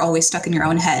that if you're always stuck in your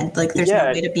own head. Like there's no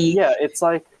way to be it's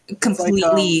like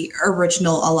completely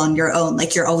original all on your own.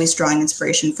 Like you're always drawing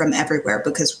inspiration from everywhere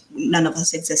because none of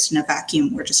us exist in a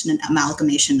vacuum. We're just an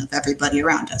amalgamation of everybody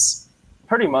around us.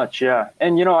 Pretty much, yeah.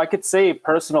 And, you know, I could say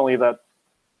personally that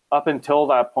up until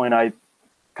that point, I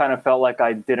kind of felt like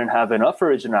I didn't have enough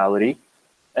originality.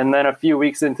 And then a few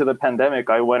weeks into the pandemic,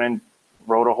 I went and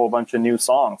wrote a whole bunch of new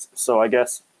songs. So I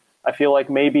guess I feel like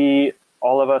maybe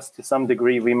all of us, to some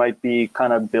degree, we might be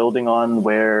kind of building on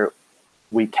where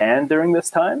we can during this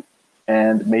time,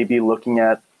 and maybe looking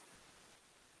at,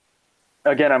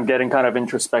 again, I'm getting kind of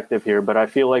introspective here, but I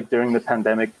feel like during the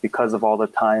pandemic, because of all the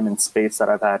time and space that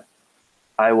I've had,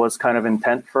 I was kind of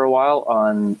intent for a while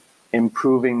on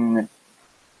improving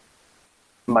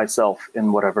myself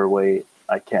in whatever way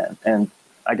I can. And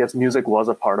I guess music was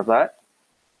a part of that.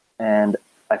 And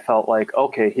I felt like,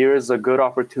 okay, here's a good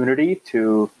opportunity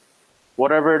to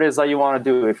whatever it is that you want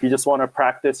to do. If you just want to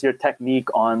practice your technique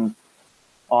on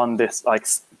this like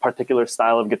particular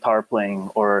style of guitar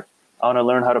playing, or I want to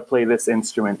learn how to play this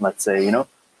instrument, let's say, you know,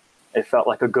 it felt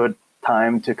like a good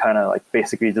time to kind of like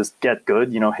basically just get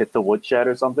good, you know, hit the woodshed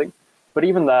or something. But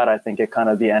even that, I think it kind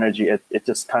of, the energy, it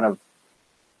just kind of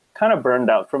burned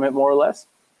out from it more or less.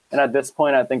 And at this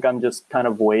point, I think I'm just kind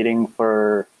of waiting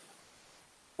for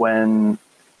when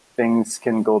things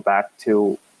can go back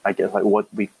to, I guess, like what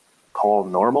we call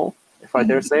normal, if I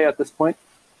dare say, at this point.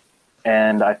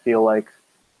 And I feel like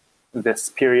this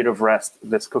period of rest,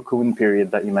 this cocoon period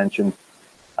that you mentioned,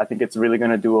 I think it's really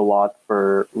going to do a lot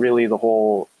for really the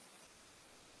whole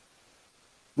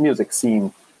music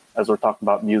scene. As we're talking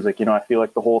about music, you know, I feel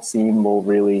like the whole scene will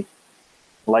really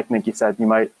like Nikki said,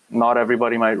 not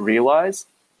everybody might realize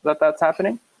that that's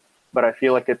happening, but I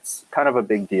feel like it's kind of a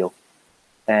big deal.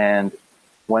 And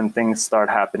when things start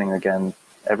happening again,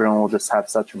 everyone will just have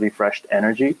such refreshed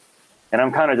energy. And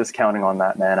I'm kind of just counting on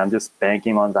that, man. I'm just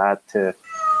banking on that to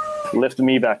lift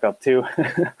me back up too.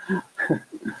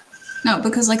 No,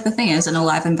 because like the thing is, in a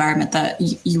live environment, that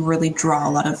you really draw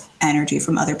a lot of energy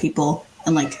from other people,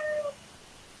 and like,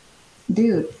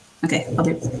 dude. Okay, I'll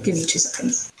give you 2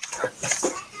 seconds.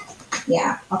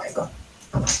 Yeah. Okay, go.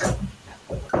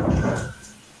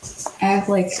 I have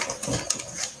like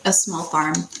a small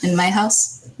farm in my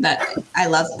house that I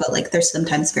love, but like they're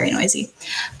sometimes very noisy.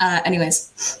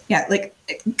 Anyways, yeah, like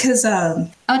because I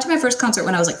went to my first concert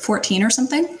when I was like 14 or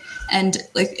something, and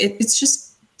like it's just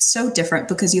so different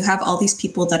because you have all these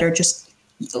people that are just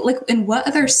like, in what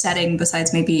other setting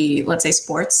besides maybe, let's say,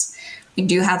 sports, you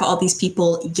do have all these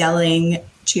people yelling,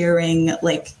 cheering,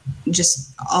 like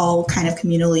just all kind of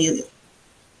communally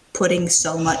putting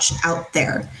so much out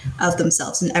there of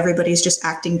themselves, and everybody's just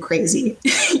acting crazy.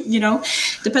 You know,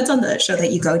 depends on the show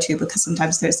that you go to, because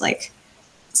sometimes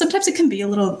it can be a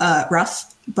little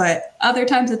rough, but other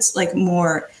times it's like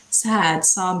more sad,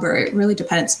 somber. It really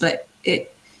depends, but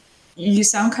you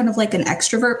sound kind of like an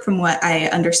extrovert from what I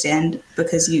understand,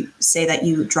 because you say that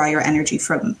you draw your energy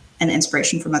from and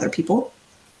inspiration from other people.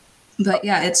 But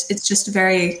yeah, it's just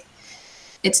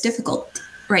it's difficult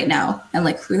right now, and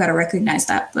like we got to recognize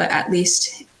that. But at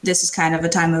least this is kind of a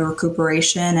time of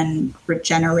recuperation and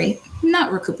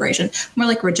not recuperation, more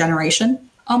like regeneration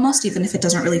almost, even if it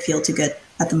doesn't really feel too good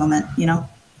at the moment, you know?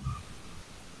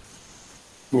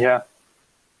 Yeah,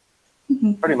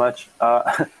 pretty much.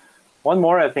 One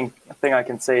more thing I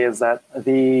can say is that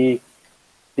the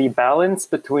balance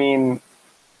between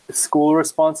school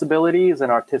responsibilities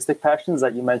and artistic passions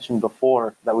that you mentioned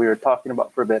before, that we were talking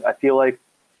about for a bit, I feel like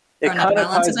it kind of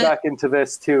ties back into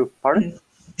this too. Pardon?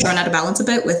 Thrown out of balance a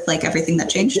bit with like everything that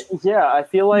changed. Yeah, I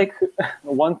feel like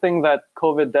one thing that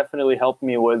COVID definitely helped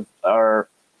me with are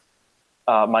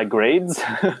my grades,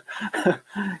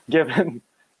 given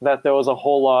that there was a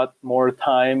whole lot more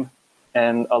time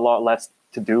and a lot less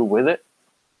to do with it.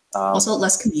 Also,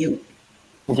 less commute.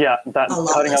 Yeah,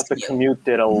 cutting out the commute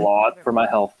did a lot for my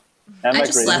health and my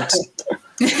grades. Slept.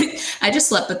 I just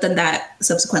slept, but then that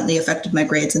subsequently affected my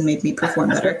grades and made me perform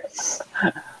better.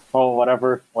 Oh,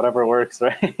 whatever works,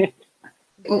 right?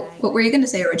 Well, what were you going to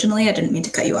say originally? I didn't mean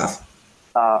to cut you off.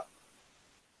 I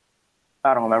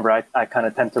don't remember. I kind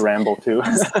of tend to ramble too.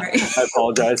 I'm sorry. I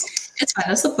apologize. It's fine.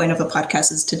 That's the point of a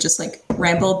podcast, is to just like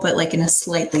ramble, but like in a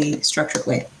slightly structured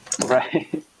way. Okay.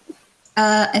 Right.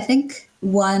 I think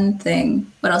one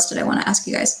thing, what else did I want to ask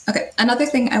you guys? Okay. Another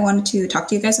thing I wanted to talk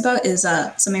to you guys about is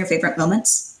some of your favorite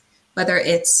moments, whether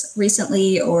it's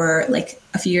recently or like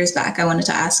a few years back. I wanted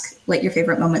to ask what your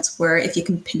favorite moments were, if you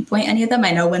can pinpoint any of them.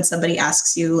 I know when somebody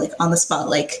asks you like on the spot,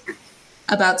 like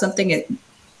about something,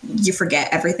 you forget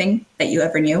everything that you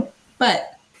ever knew,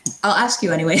 but I'll ask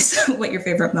you anyways what your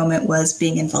favorite moment was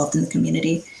being involved in the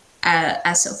community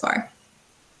as so far.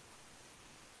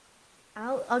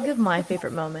 I'll give my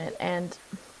favorite moment, and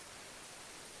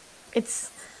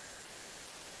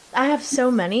I have so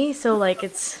many, so like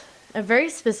it's a very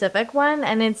specific one,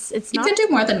 and it's you can do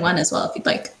more than one as well if you'd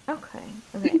like. Okay.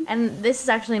 And this is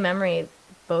actually a memory,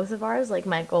 both of ours. Like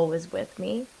Michael was with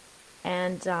me,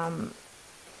 and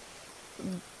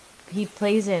he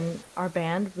plays in our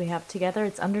band we have together.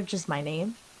 It's under just my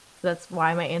name. That's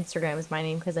why my Instagram is my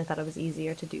name, because I thought it was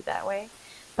easier to do that way.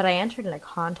 But I entered in a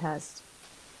contest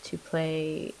to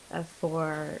play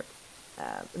for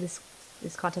this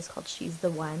contest called She's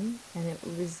the One, and it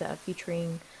was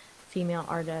featuring female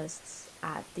artists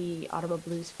at the Ottawa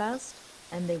Blues Fest,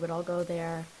 and they would all go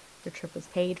there. Their trip was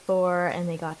paid for, and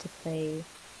they got to play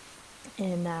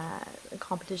in a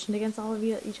competition against all of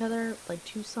each other, like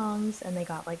 2 songs, and they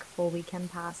got like full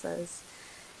weekend passes,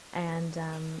 and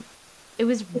it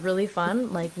was really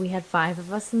fun. Like we had 5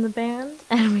 of us in the band,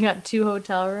 and we got 2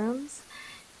 hotel rooms,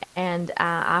 and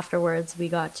afterwards we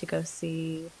got to go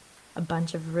see a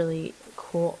bunch of really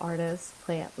cool artists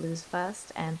play at Blues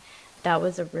Fest, and that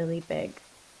was a really big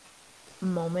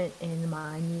moment in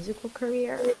my musical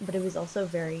career, but it was also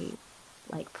very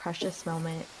like precious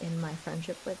moment in my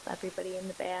friendship with everybody in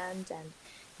the band, and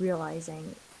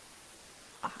realizing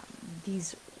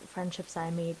these friendships I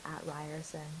made at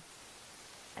Ryerson,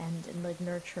 and like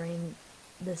nurturing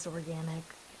this organic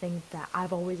thing that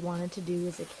I've always wanted to do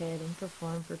as a kid, and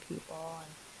perform for people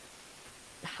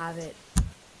and have it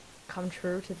come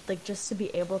true, to like just to be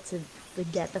able to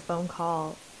like, get the phone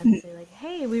call and say like,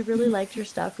 hey, we really liked your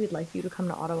stuff, we'd like you to come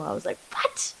to Ottawa. I was like,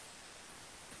 what?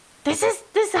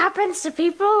 This happens to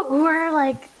people who are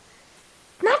like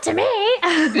not to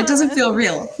me. It doesn't feel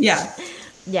real. Yeah.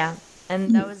 Yeah,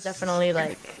 and that was definitely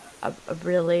like a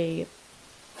really,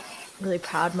 really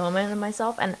proud moment of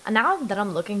myself. And now that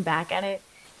I'm looking back at it,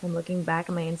 I'm looking back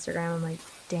at my Instagram, I'm like,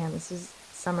 damn, this is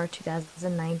summer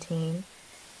 2019,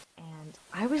 and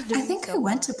I was doing I think so I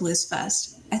went to well. Blues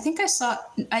Fest. I think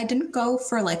I didn't go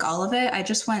for like all of it. I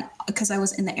just went because I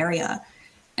was in the area.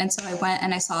 And so I went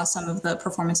and I saw some of the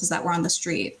performances that were on the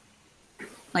street,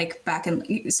 like back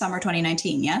in summer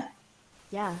 2019. Yeah.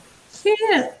 Yeah,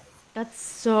 Yeah. that's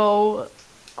so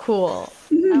cool.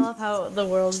 I love how the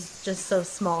world's just so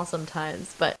small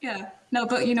sometimes, but Yeah. No,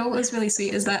 but you know what was really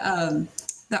sweet is that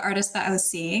the artist that I was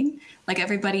seeing, like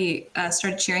everybody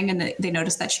started cheering and they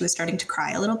noticed that she was starting to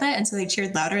cry a little bit, and so they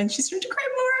cheered louder and she started to cry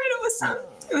more, and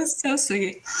it was so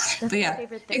sweet. that's But my yeah,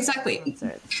 favorite thing about exactly.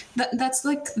 concerts. That's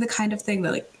like the kind of thing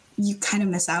that like you kind of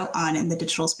miss out on in the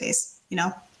digital space, you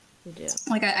know? You do.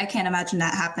 Like I can't imagine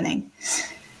that happening.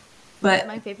 My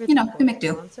But favorite you thing know, we about make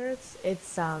do. concerts,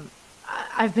 it's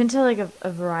I've been to like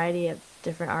a variety of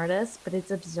different artists, but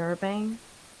it's observing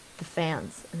the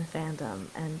fans and the fandom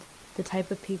and the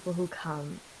type of people who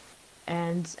come.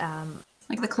 And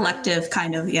Like the collective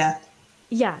kind of, yeah.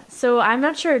 yeah, so I'm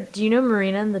not sure. Do you know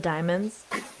Marina and the Diamonds?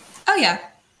 Oh yeah,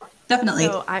 definitely.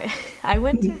 So I I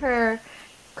went to her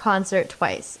concert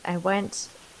twice. I went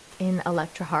in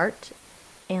Electra Heart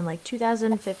in like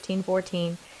 2015,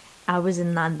 14. I was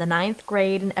in the ninth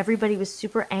grade and everybody was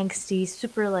super angsty,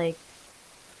 super like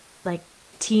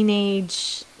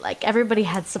teenage, like everybody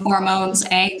had some Hormones, problems.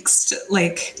 angst,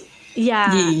 like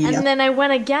Yeah, yeah. and then I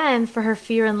went again for her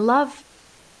Fear and Love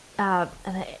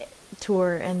and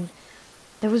tour, and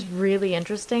that was really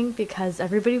interesting because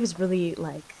everybody was really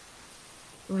like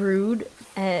rude,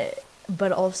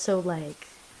 but also like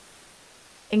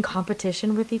in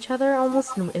competition with each other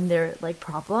almost in their like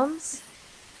problems.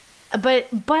 But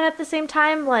at the same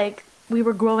time, like we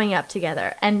were growing up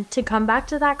together, and to come back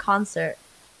to that concert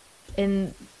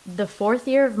in the fourth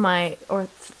year of my or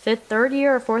fifth third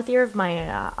year or fourth year of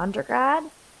my undergrad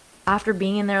after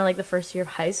being in there like the first year of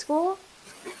high school,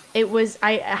 it was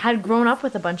I had grown up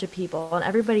with a bunch of people and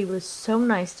everybody was so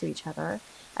nice to each other.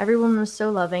 Everyone was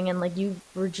so loving and like you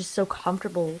were just so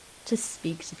comfortable to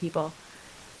speak to people,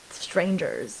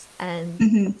 strangers, and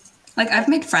Like I've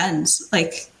made friends.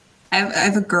 Like I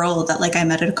have a girl that like I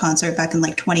met at a concert back in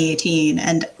like 2018,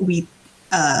 and we.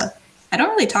 I don't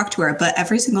really talk to her, but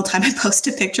every single time I post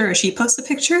a picture or she posts a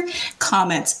picture,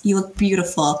 comments, "You look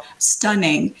beautiful,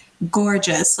 stunning,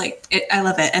 gorgeous." Like I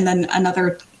love it. And then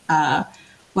another.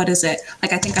 What is it?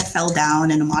 Like I think I fell down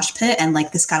in a mosh pit, and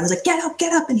like this guy was like, get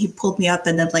up," and he pulled me up,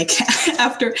 and then like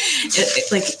after,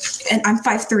 like, and I'm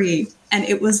 5'3", and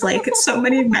it was like so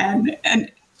many men,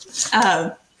 and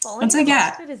falling once in a like mosh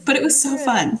yeah, pit is but it was so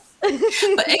fun. dangerous.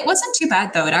 But it wasn't too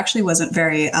bad though. It actually wasn't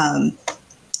very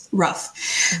rough,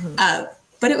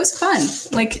 but it was fun.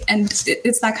 Like, and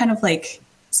it's that kind of like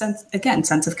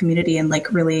sense of community and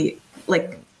like really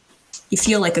like you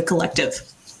feel like a collective.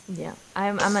 Yeah,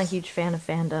 I'm a huge fan of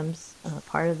fandoms.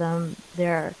 Part of them,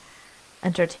 they're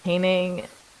entertaining,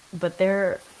 but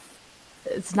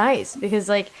it's nice because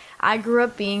like I grew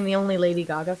up being the only Lady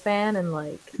Gaga fan and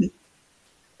like,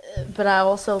 but I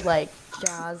also like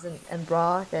jazz and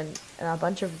rock and a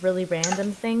bunch of really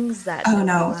random things that Oh nobody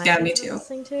no, my yeah, me age was too.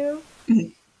 listening to.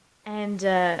 And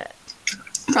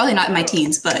Probably not in my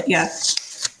teens, but yeah.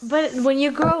 but when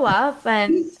you grow up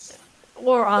and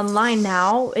or online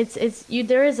now, it's you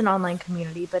there is an online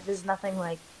community, but there's nothing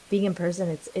like being in person.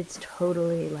 It's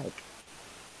totally like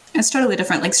It's totally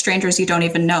different. Like strangers you don't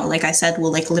even know, like I said,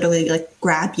 will like literally like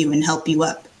grab you and help you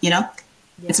up, you know?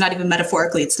 yeah. It's not even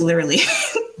metaphorically, it's literally.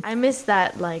 I miss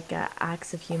that like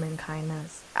acts of human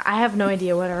kindness. I have no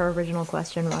idea what our original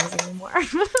question was anymore.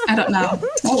 I don't know.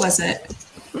 What was it?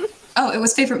 Oh, it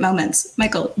was favorite moments.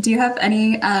 Michael, do you have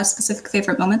any specific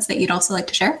favorite moments that you'd also like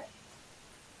to share?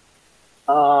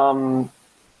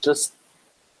 Just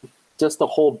just a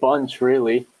whole bunch,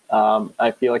 really.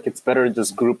 I feel like it's better to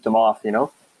just group them off, you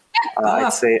know. Go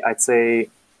off.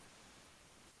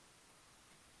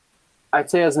 I'd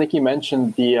say, as Nikki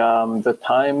mentioned, the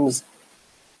times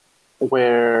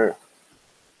where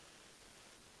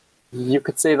you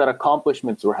could say that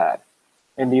accomplishments were had,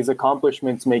 and these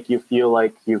accomplishments make you feel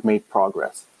like you've made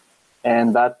progress,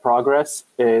 and that progress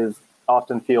is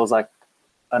often feels like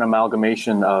an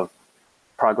amalgamation of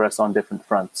progress on different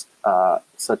fronts,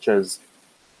 such as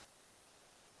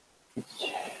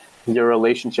your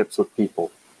relationships with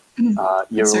people,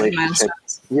 your Certain relationship,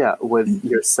 milestones. with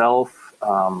yourself,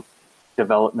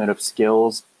 development of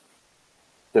skills,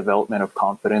 development of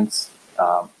confidence.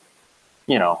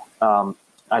 You know,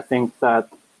 I think that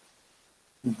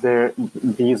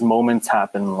these moments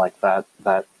happen like that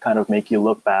kind of make you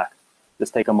look back,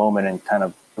 just take a moment and kind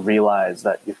of realize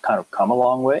that you've kind of come a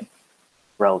long way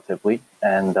relatively,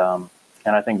 and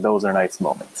I think those are nice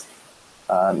moments.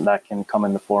 That can come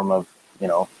in the form of,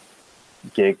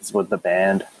 gigs with the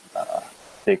band,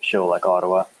 big show like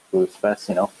Ottawa Blues Fest,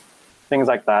 things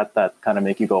like that kind of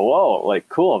make you go, whoa, like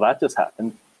cool, that just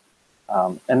happened.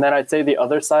 And then I'd say the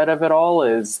other side of it all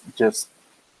is just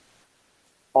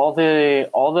all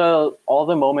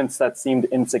the moments that seemed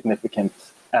insignificant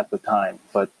at the time,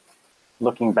 but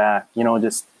looking back,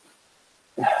 just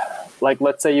like,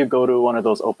 let's say you go to one of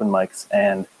those open mics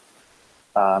and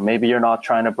maybe you're not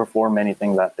trying to perform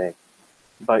anything that day,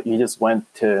 but you just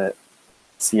went to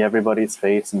see everybody's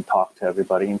face and talk to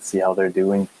everybody and see how they're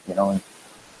doing, and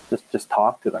just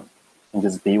talk to them and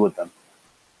just be with them,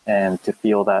 and to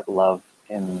feel that love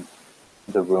in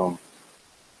the room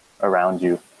around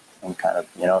you, and kind of,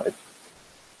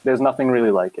 there's nothing really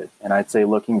like it. And I'd say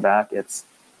looking back, it's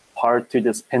hard to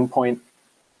just pinpoint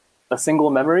a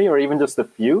single memory or even just a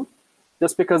few,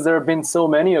 just because there have been so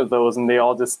many of those and they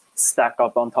all just stack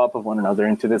up on top of one another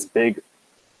into this big,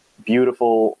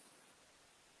 beautiful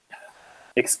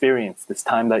experience, this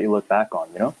time that you look back on,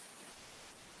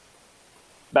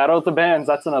 Battle of the Bands,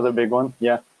 that's another big one.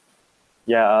 Yeah.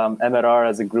 MRR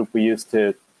as a group, we used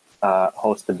to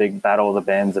host a big Battle of the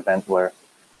Bands event where,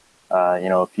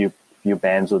 a few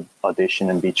bands would audition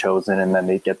and be chosen, and then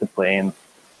they'd get to play. And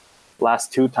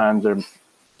last two times,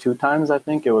 I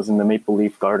think it was in the Maple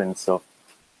Leaf Gardens. So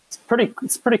it's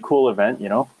pretty cool event,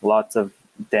 lots of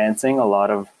dancing, a lot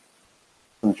of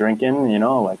some drinking,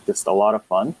 like just a lot of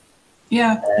fun.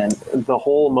 Yeah. And the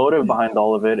whole motive behind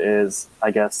all of it is,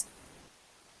 I guess,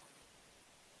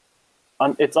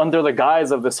 it's under the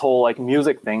guise of this whole like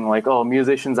music thing, like, oh,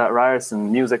 musicians at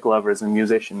Ryerson, music lovers and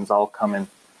musicians all come and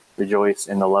rejoice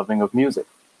in the loving of music.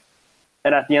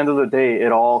 And at the end of the day,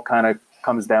 it all kind of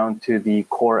comes down to the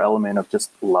core element of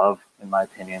just love, in my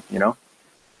opinion,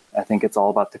 I think it's all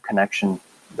about the connection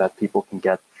that people can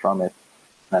get from it.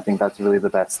 And I think that's really the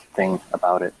best thing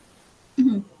about it.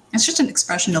 Mm-hmm. It's just an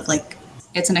expression of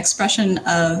it's an expression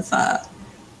of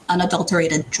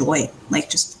unadulterated joy,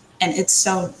 and it's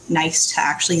so nice to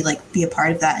actually be a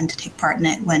part of that and to take part in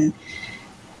it when,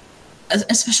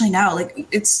 especially now,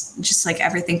 it's just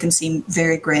everything can seem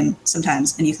very grim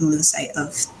sometimes, and you can lose sight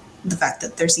of the fact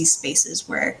that there's these spaces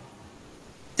where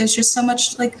there's just so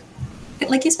much, like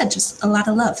you said, just a lot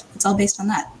of love. It's all based on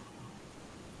that.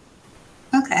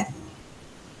 Okay.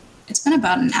 It's been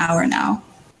about an hour now.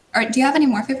 All right, do you have any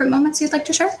more favorite moments you'd like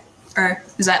to share? Or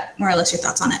is that more or less your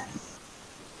thoughts on it?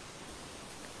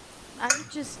 I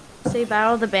would just say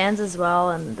Battle of the Bands as well,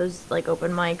 and those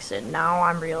open mics, and now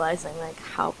I'm realizing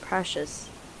how precious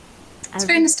it's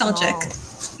very nostalgic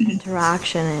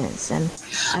interaction is. And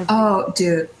oh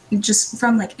dude, just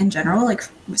from in general,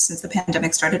 since the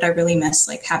pandemic started, I really miss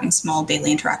having small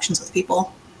daily interactions with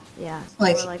people. Yeah.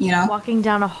 Or, walking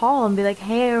down a hall and be like,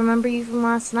 hey, I remember you from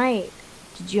last night,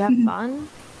 did you have fun?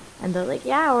 And they're like,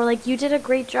 yeah. Or you did a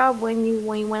great job when you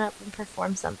went up and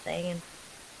performed something. And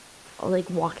or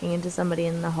walking into somebody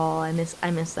in the hall, I miss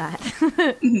that.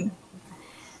 Mm-hmm.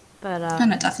 But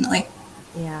no, definitely.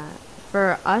 Yeah,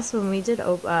 for us, when we did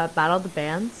Battle of the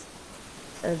Bands,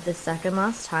 the second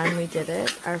last time we did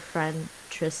it, our friend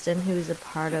Tristan, who was a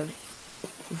part of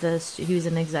he was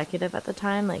an executive at the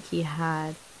time, he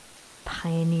had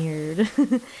pioneered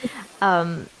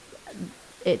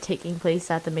it taking place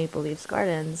at the Maple Leafs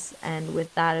Gardens, and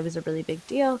with that, it was a really big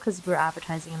deal because we were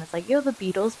advertising, and it's the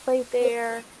Beatles played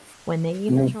there when they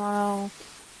came to Toronto,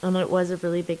 and it was a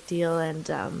really big deal, and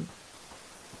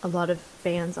a lot of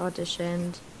fans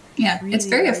auditioned. Yeah, really, it's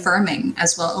very affirming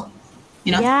as well,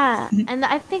 Yeah, and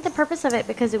I think the purpose of it,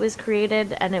 because it was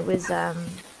created and it was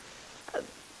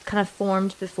kind of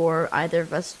formed before either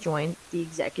of us joined the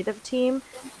executive team,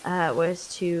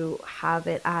 was to have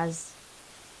it as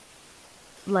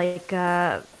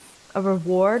a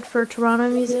reward for Toronto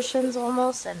musicians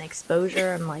almost, and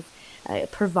exposure, and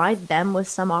provide them with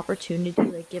some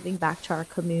opportunity, giving back to our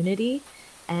community.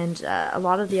 And a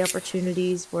lot of the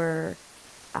opportunities were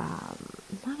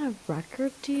not a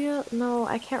record deal. No,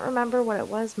 I can't remember what it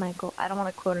was, Michael. I don't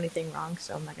want to quote anything wrong,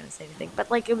 so I'm not going to say anything. But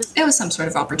it was some sort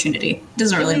of opportunity. It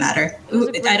doesn't really matter.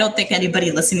 I don't think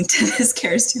anybody listening to this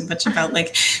cares too much about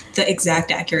the exact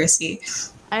accuracy.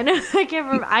 I know, I can't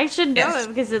remember. I should know it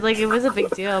because it was a big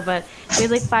deal. But we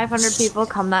had 500 people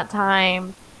come that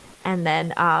time, and then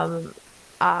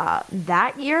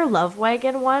that year Love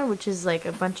Wagon won, which is a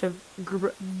bunch of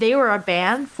they were a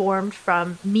band formed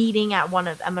from meeting at one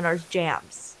of MNR's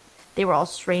jams. They were all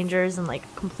strangers and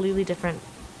completely different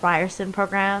Ryerson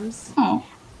programs. Oh.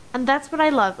 And that's what I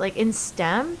love. Like in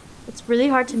STEM, it's really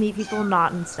hard to meet people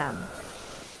not in STEM.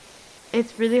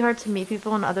 It's really hard to meet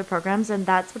people in other programs, and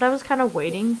that's what I was kind of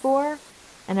waiting for.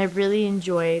 And I really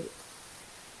enjoyed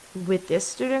with this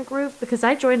student group because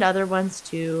I joined other ones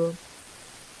too,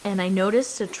 and I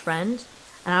noticed a trend.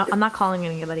 And I'm not calling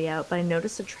anybody out, but I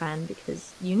noticed a trend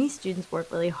because uni students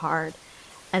work really hard,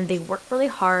 and they work really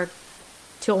hard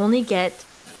to only get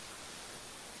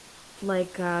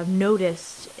like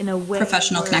noticed in a way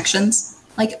Professional where connections.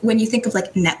 Like when you think of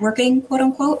like networking, quote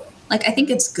unquote, like I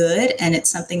think it's good and it's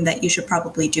something that you should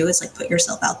probably do is like put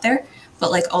yourself out there.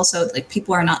 But like also like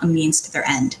people are not a means to their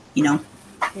end, you know?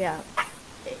 yeah,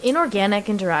 inorganic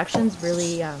interactions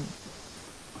really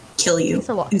Kill you takes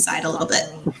a lot inside a little bit.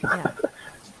 for me. Yeah,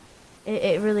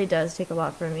 it really does take a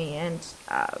lot for me, and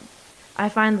I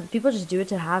find that people just do it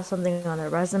to have something on their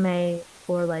resume,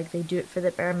 or like they do it for the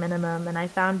bare minimum. And I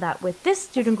found that with this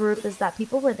student group is that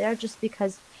people were there just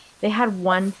because they had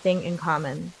one thing in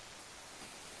common,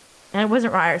 and it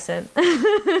wasn't Ryerson.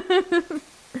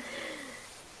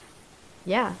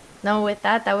 Yeah, no, with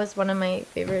that was one of my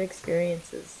favorite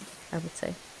experiences, I would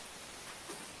say.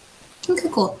 Okay,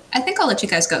 cool. I think I'll let you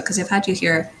guys go because I've had you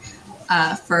here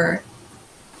for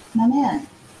my man.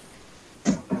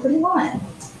 What do you want?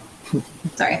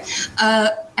 Sorry.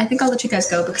 I think I'll let you guys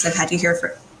go because I've had you here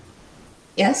for.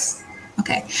 Yes?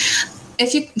 Okay.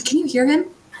 Can you hear him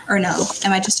or no?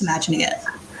 Am I just imagining it?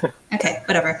 Okay,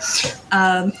 whatever.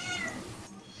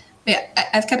 Yeah,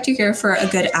 I've kept you here for a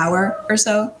good hour or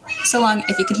so. So long.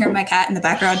 If you can hear my cat in the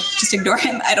background, just ignore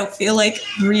him. I don't feel like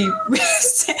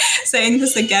saying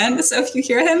this again. So if you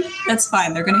hear him, that's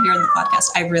fine. They're going to hear in the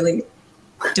podcast. I really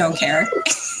don't care.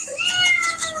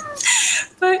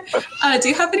 But do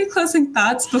you have any closing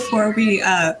thoughts before we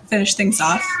finish things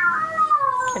off?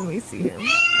 Can we see him?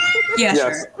 Yeah, Yes,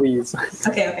 sure. please.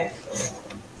 Okay.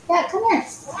 Yeah, come here.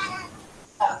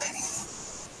 Okay.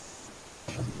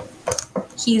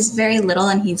 He's very little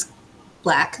and he's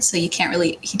black, so he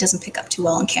doesn't pick up too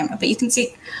well on camera, but you can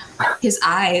see his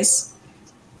eyes.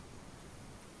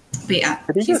 But yeah,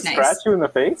 Did he just nice. scratch you in the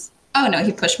face? Oh no,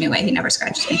 he pushed me away. He never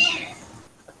scratched me.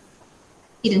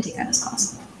 He didn't take out his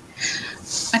claws.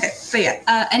 Okay, but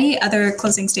yeah, any other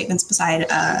closing statements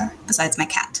besides my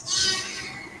cat?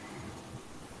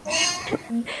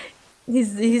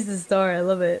 He's the star. I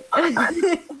love it.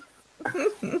 I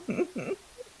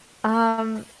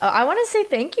want to say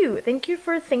thank you. Thank you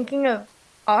for thinking of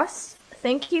us.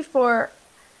 Thank you for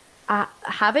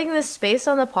having this space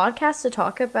on the podcast to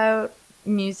talk about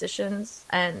musicians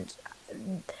and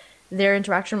their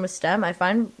interaction with STEM. I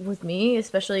find with me,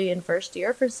 especially in first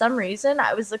year, for some reason,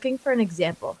 I was looking for an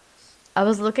example. I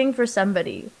was looking for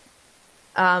somebody.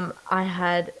 I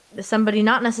had somebody,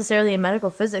 not necessarily in medical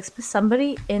physics, but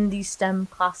somebody in these STEM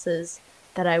classes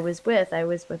that I was with. I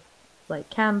was with like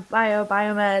chem,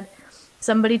 biomed,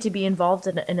 somebody to be involved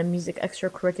in a music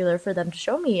extracurricular for them to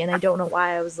show me. And I don't know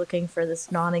why I was looking for this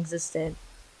non-existent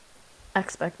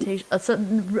expectation,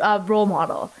 role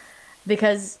model,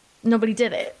 because nobody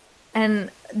did it.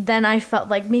 And then I felt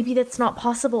like maybe that's not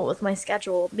possible with my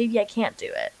schedule. Maybe I can't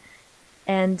do it.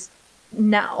 And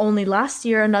now only last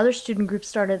year, another student group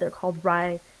started. They're called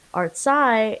Rye Art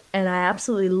Sci, and I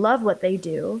absolutely love what they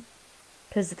do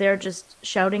because they're just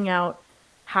shouting out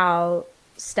how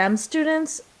STEM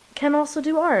students can also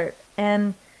do art.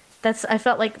 And that's, I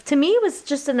felt like, to me, it was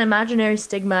just an imaginary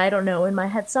stigma. I don't know. In my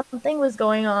head, something was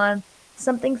going on.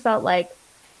 Something felt like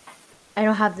I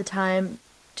don't have the time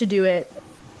to do it.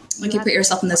 Like you put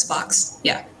yourself in this box.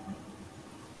 Yeah.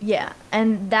 Yeah.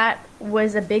 And that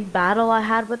was a big battle I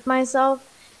had with myself.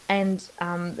 And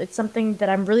it's something that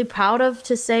I'm really proud of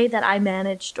to say that I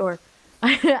managed, or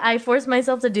I forced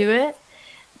myself to do it.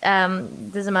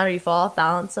 Doesn't matter, you fall off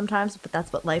balance sometimes, but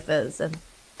that's what life is, and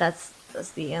that's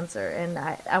the answer. And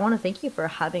I want to thank you for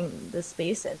having this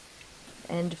space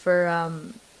and for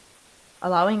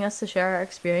allowing us to share our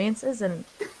experiences and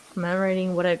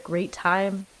commemorating what a great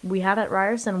time we had at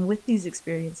Ryerson with these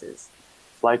experiences.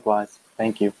 Likewise.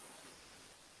 Thank you.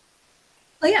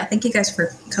 Well, yeah, thank you guys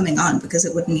for coming on, because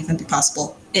it wouldn't even be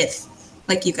possible if,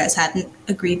 like, you guys hadn't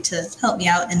agreed to help me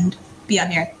out and be on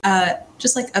here.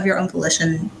 Just like of your own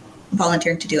volition,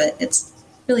 volunteering to do it. It's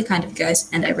really kind of you guys,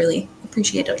 and I really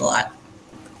appreciate it a lot.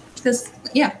 Because,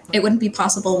 yeah, it wouldn't be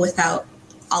possible without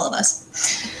all of us.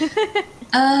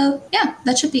 Yeah,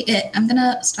 that should be it. I'm going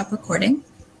to stop recording,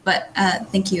 but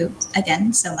thank you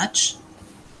again so much,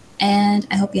 and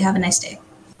I hope you have a nice day.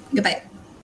 Goodbye.